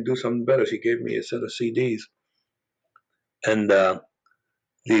think I can do something better." She gave me a set of CDs, and the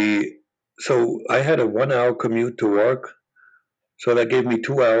so I had a 1 hour commute to work, so that gave me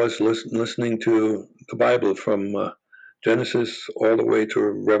 2 hours listening to the Bible from Genesis all the way to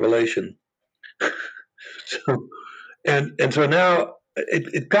Revelation. So and so now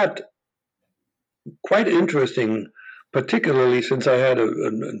it got quite interesting, particularly since I had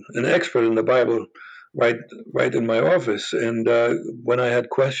an expert in the Bible right right in my office, and when I had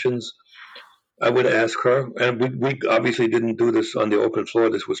questions, I would ask her, and we obviously didn't do this on the open floor.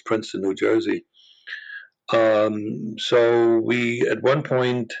 This was Princeton, New Jersey. So we at one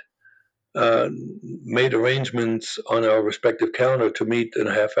point uh, made arrangements on our respective calendar to meet in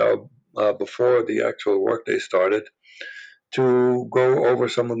a half hour before the actual workday started to go over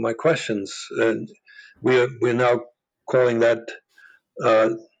some of my questions. And we're now calling that uh,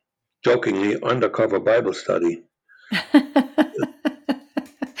 jokingly undercover Bible study.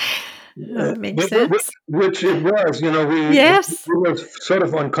 Oh, makes sense. Which it was, Yes. we were sort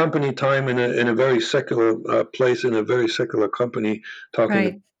of on company time in a very secular place, in a very secular company, talking about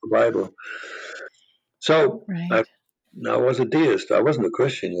Right. the Bible. So I, Right. I was a deist. I wasn't a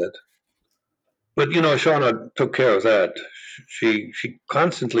Christian yet, but Shauna took care of that. She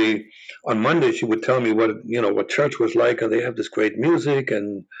constantly on Monday she would tell me what church was like, and they have this great music,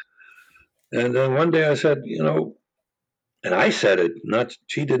 and then one day I said, And I said it, not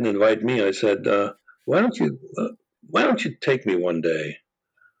she didn't invite me. I said, "Why don't you, why don't you take me one day?"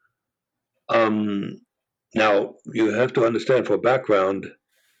 Um, Now you have to understand for background,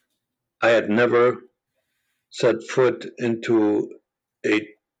 I had never set foot into a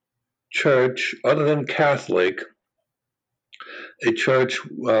church other than Catholic, a church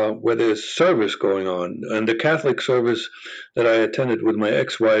where there's service going on. And the Catholic service that I attended with my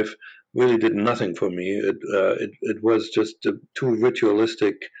ex-wife really did nothing for me. It was just too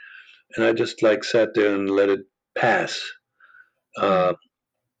ritualistic, and I just like sat there and let it pass. Uh, Mm.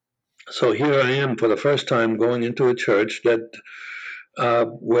 so here I am for the first time going into a church that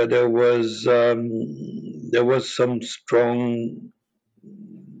where there was some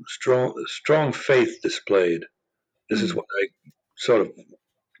strong faith displayed. This is Mm. what I sort of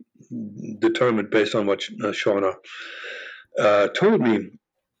determined based on what Shauna told me.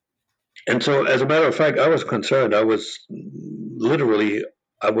 And so, as a matter of fact, I was concerned. I was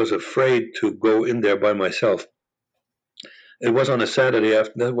afraid to go in there by myself. It was on a Saturday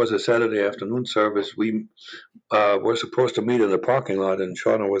after. That was a Saturday afternoon service. We were supposed to meet in the parking lot, and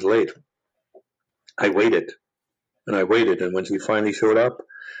Shauna was late. I waited and I waited, and when she finally showed up,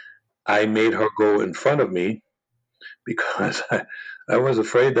 I made her go in front of me because I was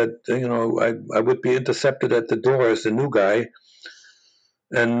afraid that I would be intercepted at the door as the new guy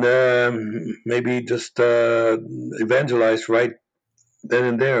and maybe just evangelized right then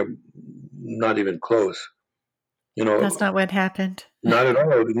and there. Not even close, you That's know, not what happened. not at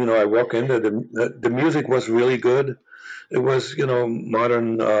all. I walk in there. The music was really good. It was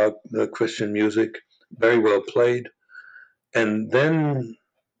modern Christian music, very well played. And then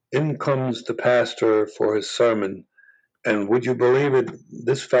in comes the pastor for his sermon. And would you believe it?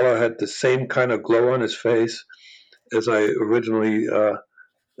 This fellow had the same kind of glow on his face as I originally uh,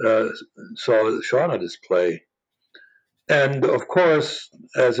 saw Shauna display. And of course,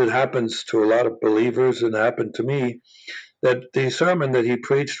 as it happens to a lot of believers, and happened to me, that the sermon that he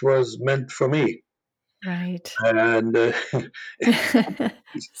preached was meant for me. Right. And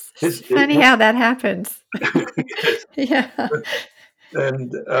It's his, funny how that happens. his Yeah.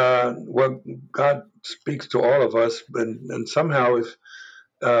 and well, God speaks to all of us, and somehow if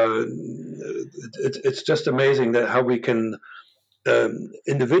it's just amazing that how we can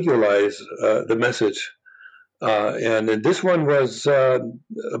individualize the message. And this one was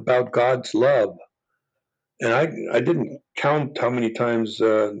about God's love. And I didn't count how many times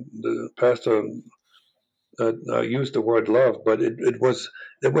the pastor used the word love, but it was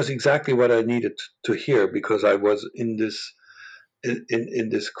exactly what I needed to hear because I was in this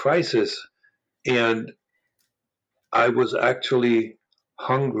crisis, and I was actually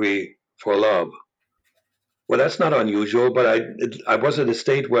hungry for love. Well, that's not unusual, but I was at a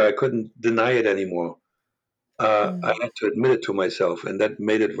state where I couldn't deny it anymore. I Mm. had to admit it to myself, and that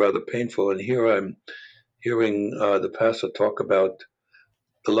made it rather painful. And here I'm hearing the pastor talk about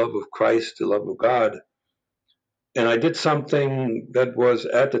the love of Christ, the love of God. And I did something that was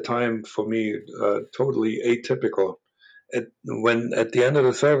at the time for me totally atypical. When at the end of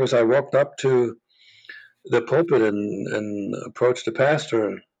the service, I walked up to the pulpit and approached the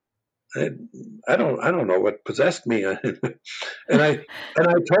pastor. I, I don't know what possessed me, and I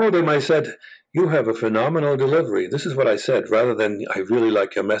told him, I said, "You have a phenomenal delivery." This is what I said, rather than "I really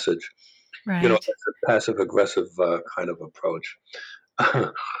like your message." Right. That's a passive aggressive kind of approach.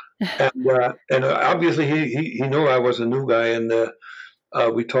 And obviously he knew I was a new guy, and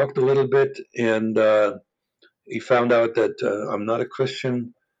we talked a little bit, and he found out that I'm not a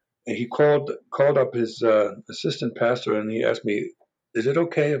Christian. And he called up his assistant pastor, and he asked me, "Is it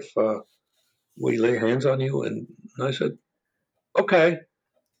okay if we lay hands on you?" And I said, "Okay."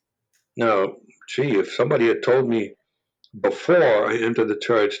 Now, gee, if somebody had told me before I entered the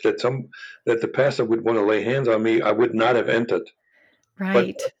church that the pastor would want to lay hands on me, I would not have entered. But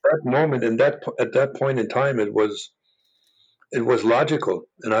Right. at that moment, at that point in time, it was logical,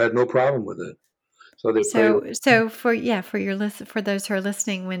 and I had no problem with it. So they prayed. So for for your for those who are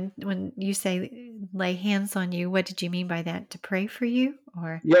listening, when you say lay hands on you, what did you mean by that? To pray for you,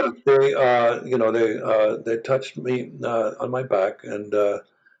 or Yeah, they touched me on my back and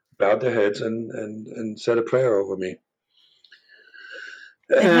bowed their heads and said a prayer over me.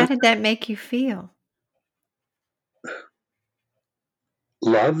 and how And did that make you feel?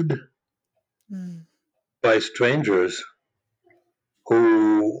 loved Mm. by strangers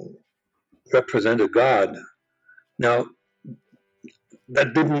who represented God. Now,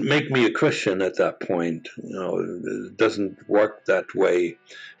 that didn't make me a Christian at that point. It doesn't work that way.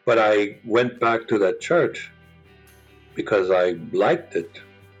 But I went back to that church because I liked it,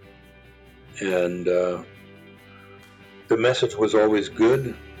 and the message was always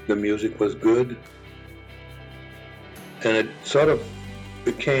good, the music was good, and it sort of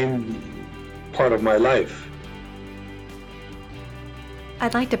became part of my life.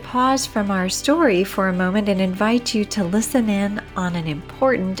 I'd like to pause from our story for a moment and invite you to listen in on an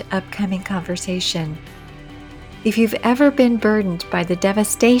important upcoming conversation. If you've ever been burdened by the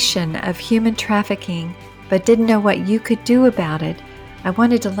devastation of human trafficking but didn't know what you could do about it, I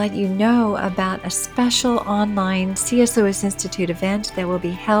wanted to let you know about a special online CSOS Institute event that will be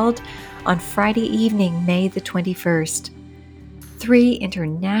held on Friday evening, May the 21st. 3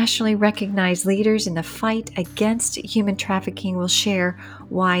 internationally recognized leaders in the fight against human trafficking will share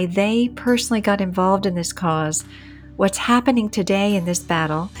why they personally got involved in this cause, what's happening today in this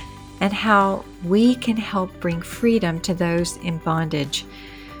battle, and how we can help bring freedom to those in bondage.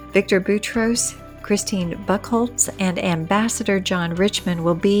 Victor Boutros, Christine Buchholz, and Ambassador John Richmond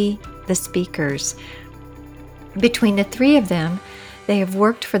will be the speakers. Between the 3 of them, they have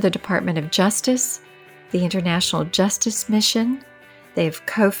worked for the Department of Justice, the International Justice Mission. They have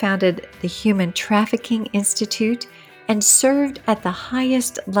co-founded the Human Trafficking Institute and served at the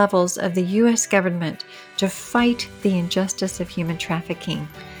highest levels of the U.S. government to fight the injustice of human trafficking.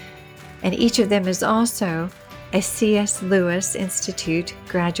 And each of them is also a C.S. Lewis Institute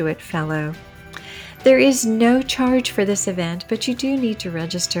graduate fellow. There is no charge for this event, but you do need to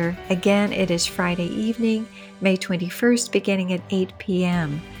register. Again, it is Friday evening, May 21st, beginning at 8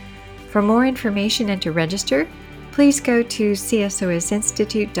 p.m. For more information and to register, please go to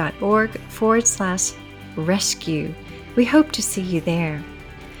csosinstitute.org/rescue. We hope to see you there.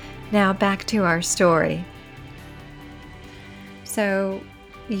 Now back to our story. So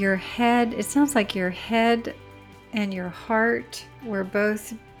your head, it sounds like your head and your heart were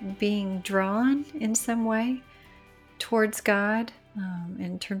both being drawn in some way towards God,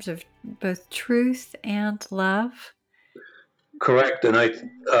 in terms of both truth and love. Correct, and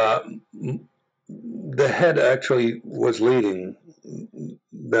the head actually was leading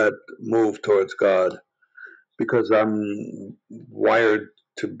that move towards God because I'm wired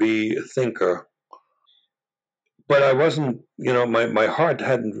to be a thinker. But I wasn't, my heart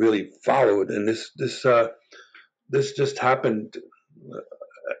hadn't really followed, and this just happened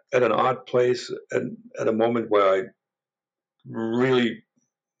at an odd place and at a moment where I really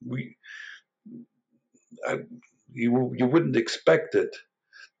we I, you wouldn't expect it.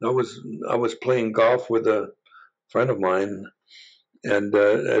 I was playing golf with a friend of mine, and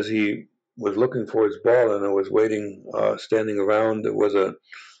as he was looking for his ball, and I was waiting, standing around. It was a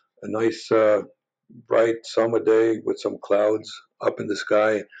nice, bright summer day with some clouds up in the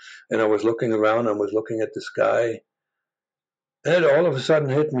sky, and I was looking around. I was looking at the sky, and it all of a sudden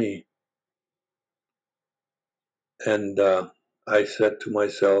hit me, and I said to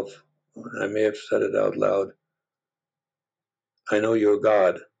myself, I may have said it out loud, I know you're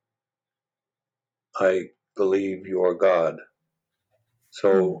God. I believe you're God.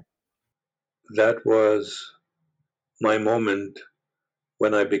 So that was my moment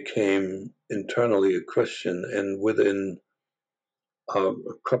when I became internally a Christian. And within a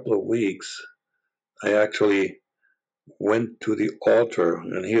couple of weeks, I actually went to the altar.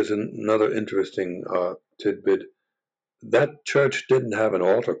 And here's another interesting tidbit. That church didn't have an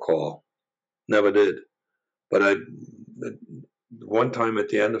altar call, never did. But one time at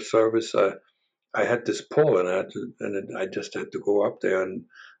the end of service, I had this pull, and I just had to go up there. And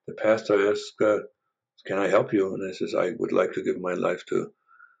the pastor asked, "Can I help you?" And I says, "I would like to give my life to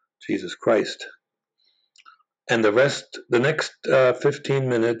Jesus Christ." And the next 15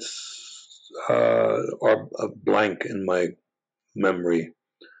 minutes are a blank in my memory.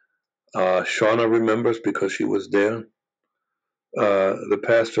 Shauna remembers because she was there. The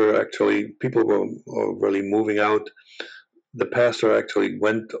pastor actually, people were really moving out. The pastor actually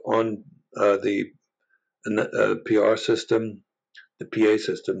went on the PR system, the PA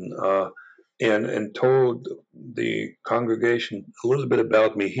system, and told the congregation a little bit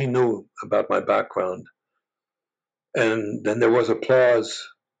about me. He knew about my background. And then there was applause,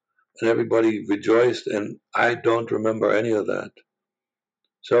 and everybody rejoiced, and I don't remember any of that.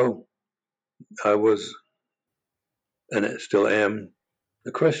 So I was, and I still am,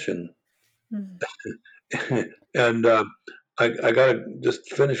 a Christian. And I got to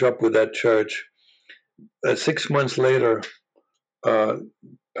just finish up with that church. 6 months later, uh,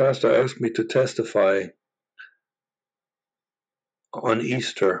 Pastor asked me to testify on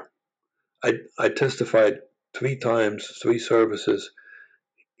Easter. I testified 3 times, 3 services.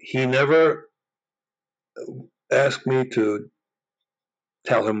 He never asked me to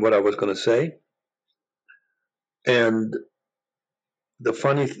tell him what I was going to say. And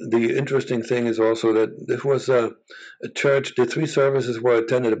the interesting thing is also that this was a church. The three services were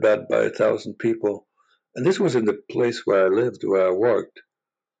attended about by 1,000 people, and this was in the place where I lived, where I worked,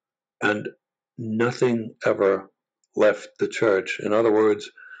 and nothing ever left the church. In other words,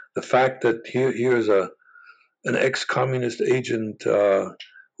 the fact that here's an ex-communist agent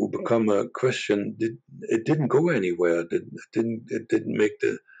who become a Christian, it didn't go anywhere. It didn't make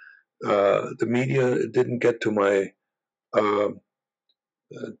the media. It didn't get uh,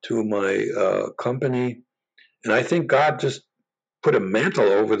 to my company, and I think God just put a mantle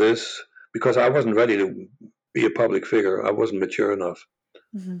over this because I wasn't ready to be a public figure. I wasn't mature enough.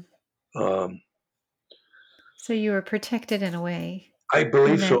 Mhm. Um, So you were protected in a way I from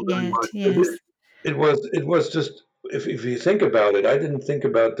believe so that very yet. much. Yes. It was just if you think about it, I didn't think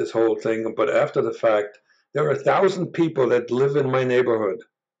about this whole thing, but after the fact, there are 1,000 people that live in my neighborhood,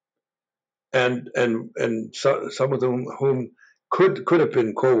 and some of them whom could have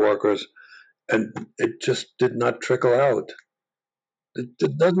been co-workers, and it just did not trickle out.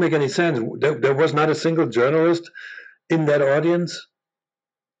 It doesn't make any sense. There was not a single journalist in that audience,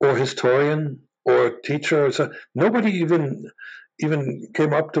 or historian, or teacher. So nobody even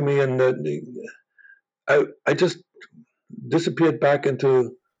came up to me, and I just disappeared back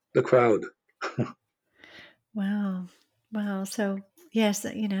into the crowd. Wow. Wow. So, yes,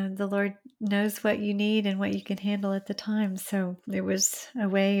 the Lord knows what you need and what you can handle at the time. So, it was a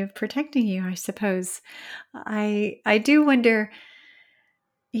way of protecting you, I suppose. I do wonder,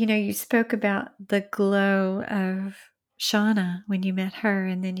 you spoke about the glow of Shauna when you met her,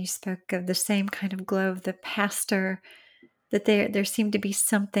 and then you spoke of the same kind of glow of the pastor, that there seemed to be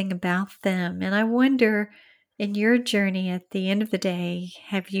something about them. And I wonder, in your journey at the end of the day,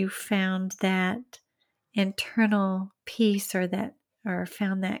 have you found that internal peace, or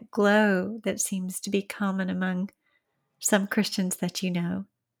found that glow that seems to be common among some Christians that you know?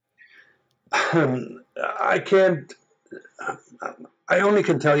 I can't. I only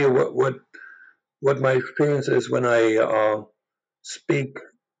can tell you what my experience is when I speak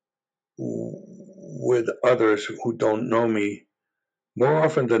with others who don't know me. More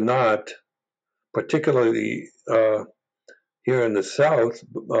often than not, particularly here in the South,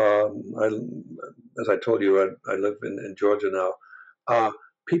 as I told you, I live in Georgia now.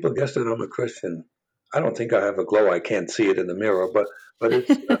 People guess that I'm a Christian. I don't think I have a glow. I can't see it in the mirror, but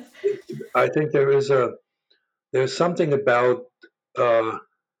I think there's something about uh,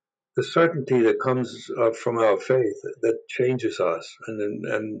 the certainty that comes from our faith that changes us,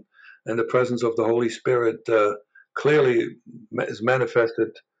 and the presence of the Holy Spirit clearly is manifested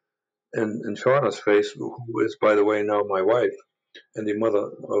in Shauna's face, who is, by the way, now my wife and the mother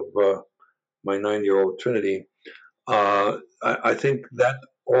of my 9-year-old Trinity. I think that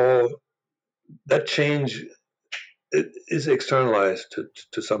all that change is externalized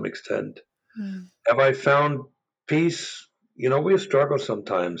to some extent. Mm. Have I found peace? We struggle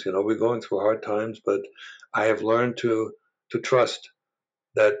sometimes. We're going through hard times, but I have learned to trust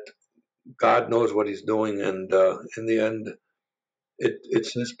that God knows what He's doing, and in the end,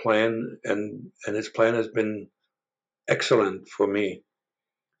 it's His plan, and His plan has been excellent for me.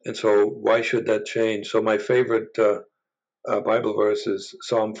 And so, why should that change? So, my favorite Bible verse is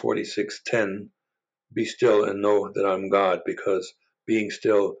Psalm 46:10. Be still and know that I'm God, because being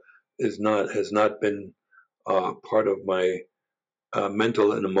still has not been part of my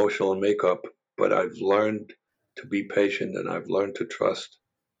mental and emotional makeup, but I've learned to be patient, and I've learned to trust.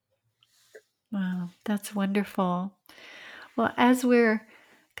 Wow, that's wonderful. Well, as we're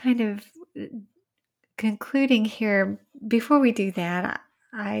kind of concluding here, before we do that,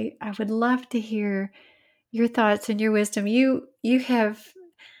 I would love to hear your thoughts and your wisdom. You have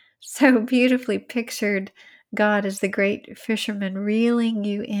so beautifully pictured God as the great fisherman reeling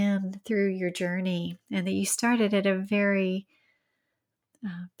you in through your journey, and that you started at a very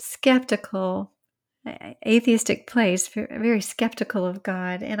skeptical, atheistic place, very skeptical of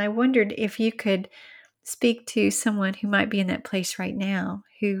God. And I wondered if you could speak to someone who might be in that place right now,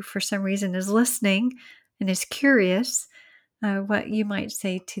 who for some reason is listening and is curious, what you might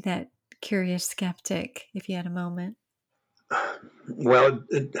say to that curious skeptic, if you had a moment. Well,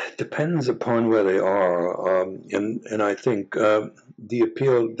 it depends upon where they are, and I think the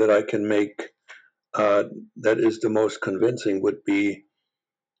appeal that I can make that is the most convincing would be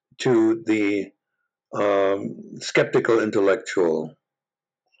to the skeptical intellectual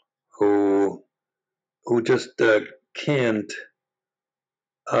who just can't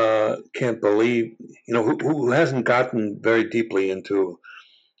can't believe, who hasn't gotten very deeply into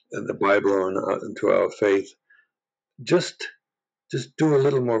the Bible and into our faith. Just do a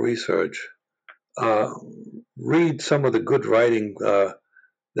little more research. uh, read some of the good writing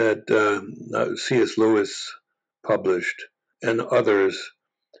that C.S. Lewis published and others.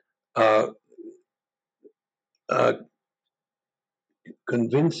 Uh, uh,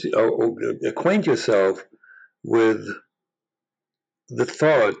 Acquaint yourself with the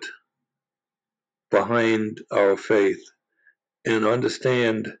thought behind our faith and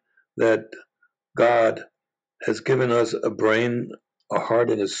understand that God has given us a brain, a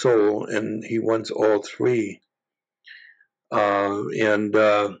heart, and a soul, and He wants all three. And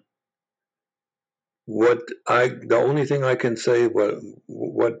the only thing I can say,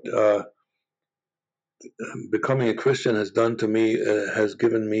 what becoming a Christian has done to me has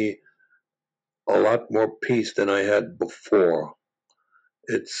given me a lot more peace than I had before.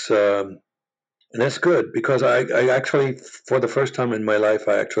 It's and that's good because I actually, for the first time in my life,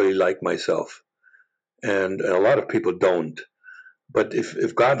 I actually like myself, and a lot of people don't. But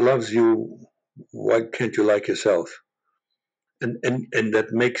if God loves you, why can't you like yourself? And that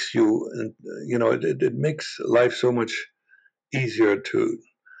makes you, it makes life so much easier to,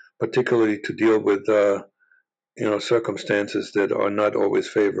 particularly to deal with, circumstances that are not always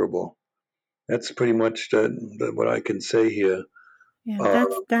favorable. That's pretty much what I can say here. Yeah, Uh,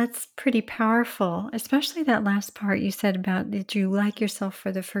 that's pretty powerful, especially that last part you said about that you like yourself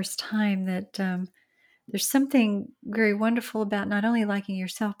for the first time. That there's something very wonderful about not only liking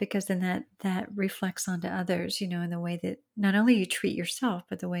yourself, because then that reflects onto others, in the way that not only you treat yourself,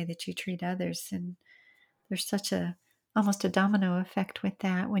 but the way that you treat others. And there's such a almost a domino effect with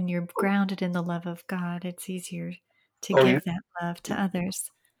that. When you're grounded in the love of God, it's easier to oh, give that love to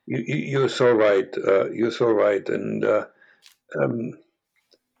others. you're so right. You're so right, and um,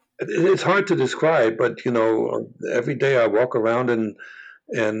 it's hard to describe. But every day I walk around and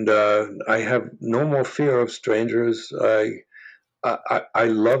I have no more fear of strangers. I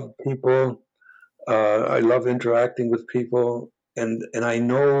love people. I love interacting with people, and I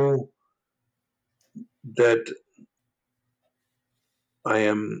know that I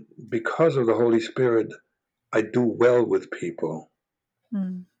am, because of the Holy Spirit, I do well with people.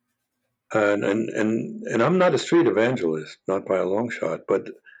 Mm. And I'm not a street evangelist, not by a long shot, but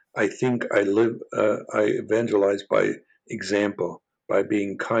I think I evangelize by example, by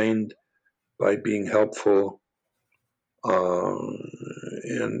being kind, by being helpful, um,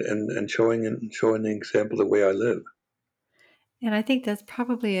 and showing an example the way I live. And I think that's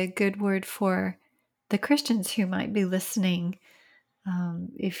probably a good word for the Christians who might be listening.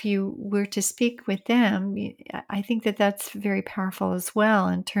 If you were to speak with them, I think that that's very powerful as well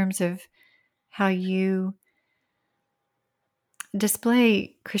in terms of how you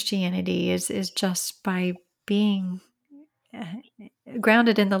display Christianity is just by being uh,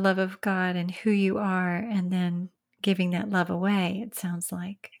 grounded in the love of God and who you are, and then giving that love away, it sounds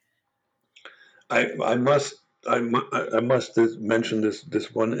like. I must I must mention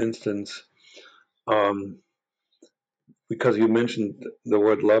this one instance, um, because you mentioned the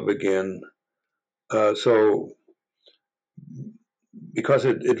word love again. So because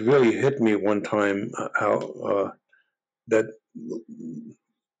it really hit me one time, how that,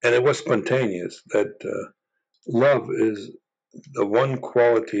 and it was spontaneous, that love is the one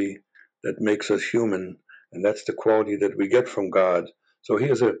quality that makes us human, and that's the quality that we get from God. So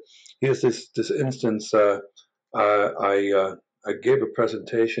here's this instance. I gave a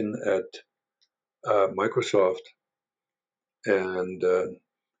presentation at Microsoft, and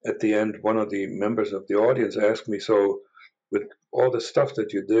at the end, one of the members of the audience asked me, "So, with all the stuff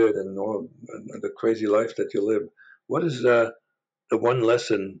that you did and all and the crazy life that you live, what is the one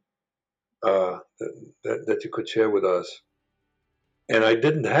lesson that you could share with us?" And I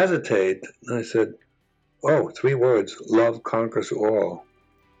didn't hesitate. I said, "Oh, 3 words: love conquers all."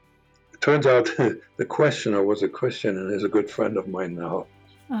 It turns out the questioner was a Christian and is a good friend of mine now.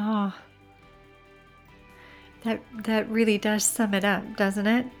 Oh, that really does sum it up, doesn't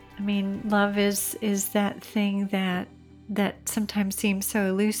it? I mean, love is that thing that sometimes seems so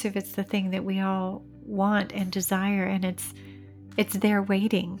elusive. It's the thing that we all want and desire, and it's there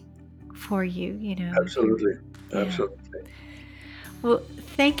waiting for you, if you Absolutely, yeah. absolutely. Well,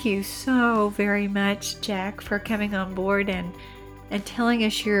 thank you so very much, Jack, for coming on board and telling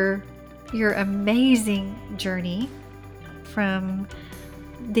us your amazing journey from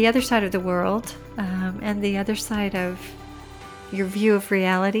the other side of the world, and the other side of your view of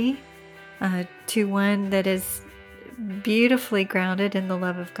reality, to one that is beautifully grounded in the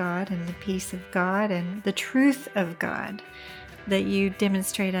love of God and the peace of God and the truth of God, that you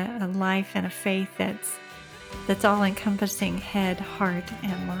demonstrate a life and a faith that's all encompassing, head, heart,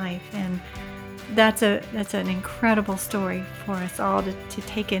 and life. And that's an incredible story for us all to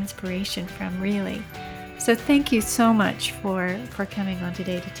take inspiration from, really. So thank you so much for coming on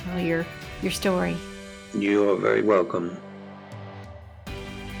today to tell your story. You are very welcome.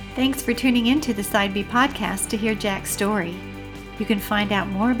 Thanks for tuning in to the Side B podcast to hear Jack's story. You can find out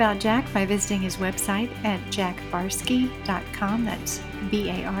more about Jack by visiting his website at jackbarsky.com. That's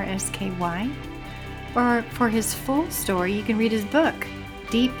Barsky. Or for his full story, you can read his book,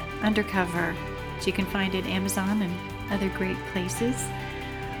 Deep Undercover, which you can find at Amazon and other great places.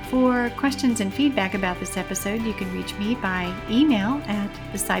 For questions and feedback about this episode, you can reach me by email at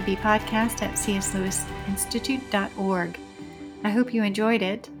thesidebpodcast@cslewisinstitute.org. I hope you enjoyed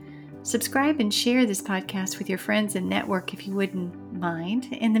it. Subscribe and share this podcast with your friends and network if you wouldn't mind.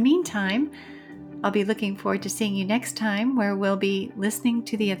 In the meantime, I'll be looking forward to seeing you next time, where we'll be listening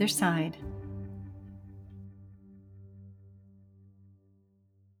to the other side.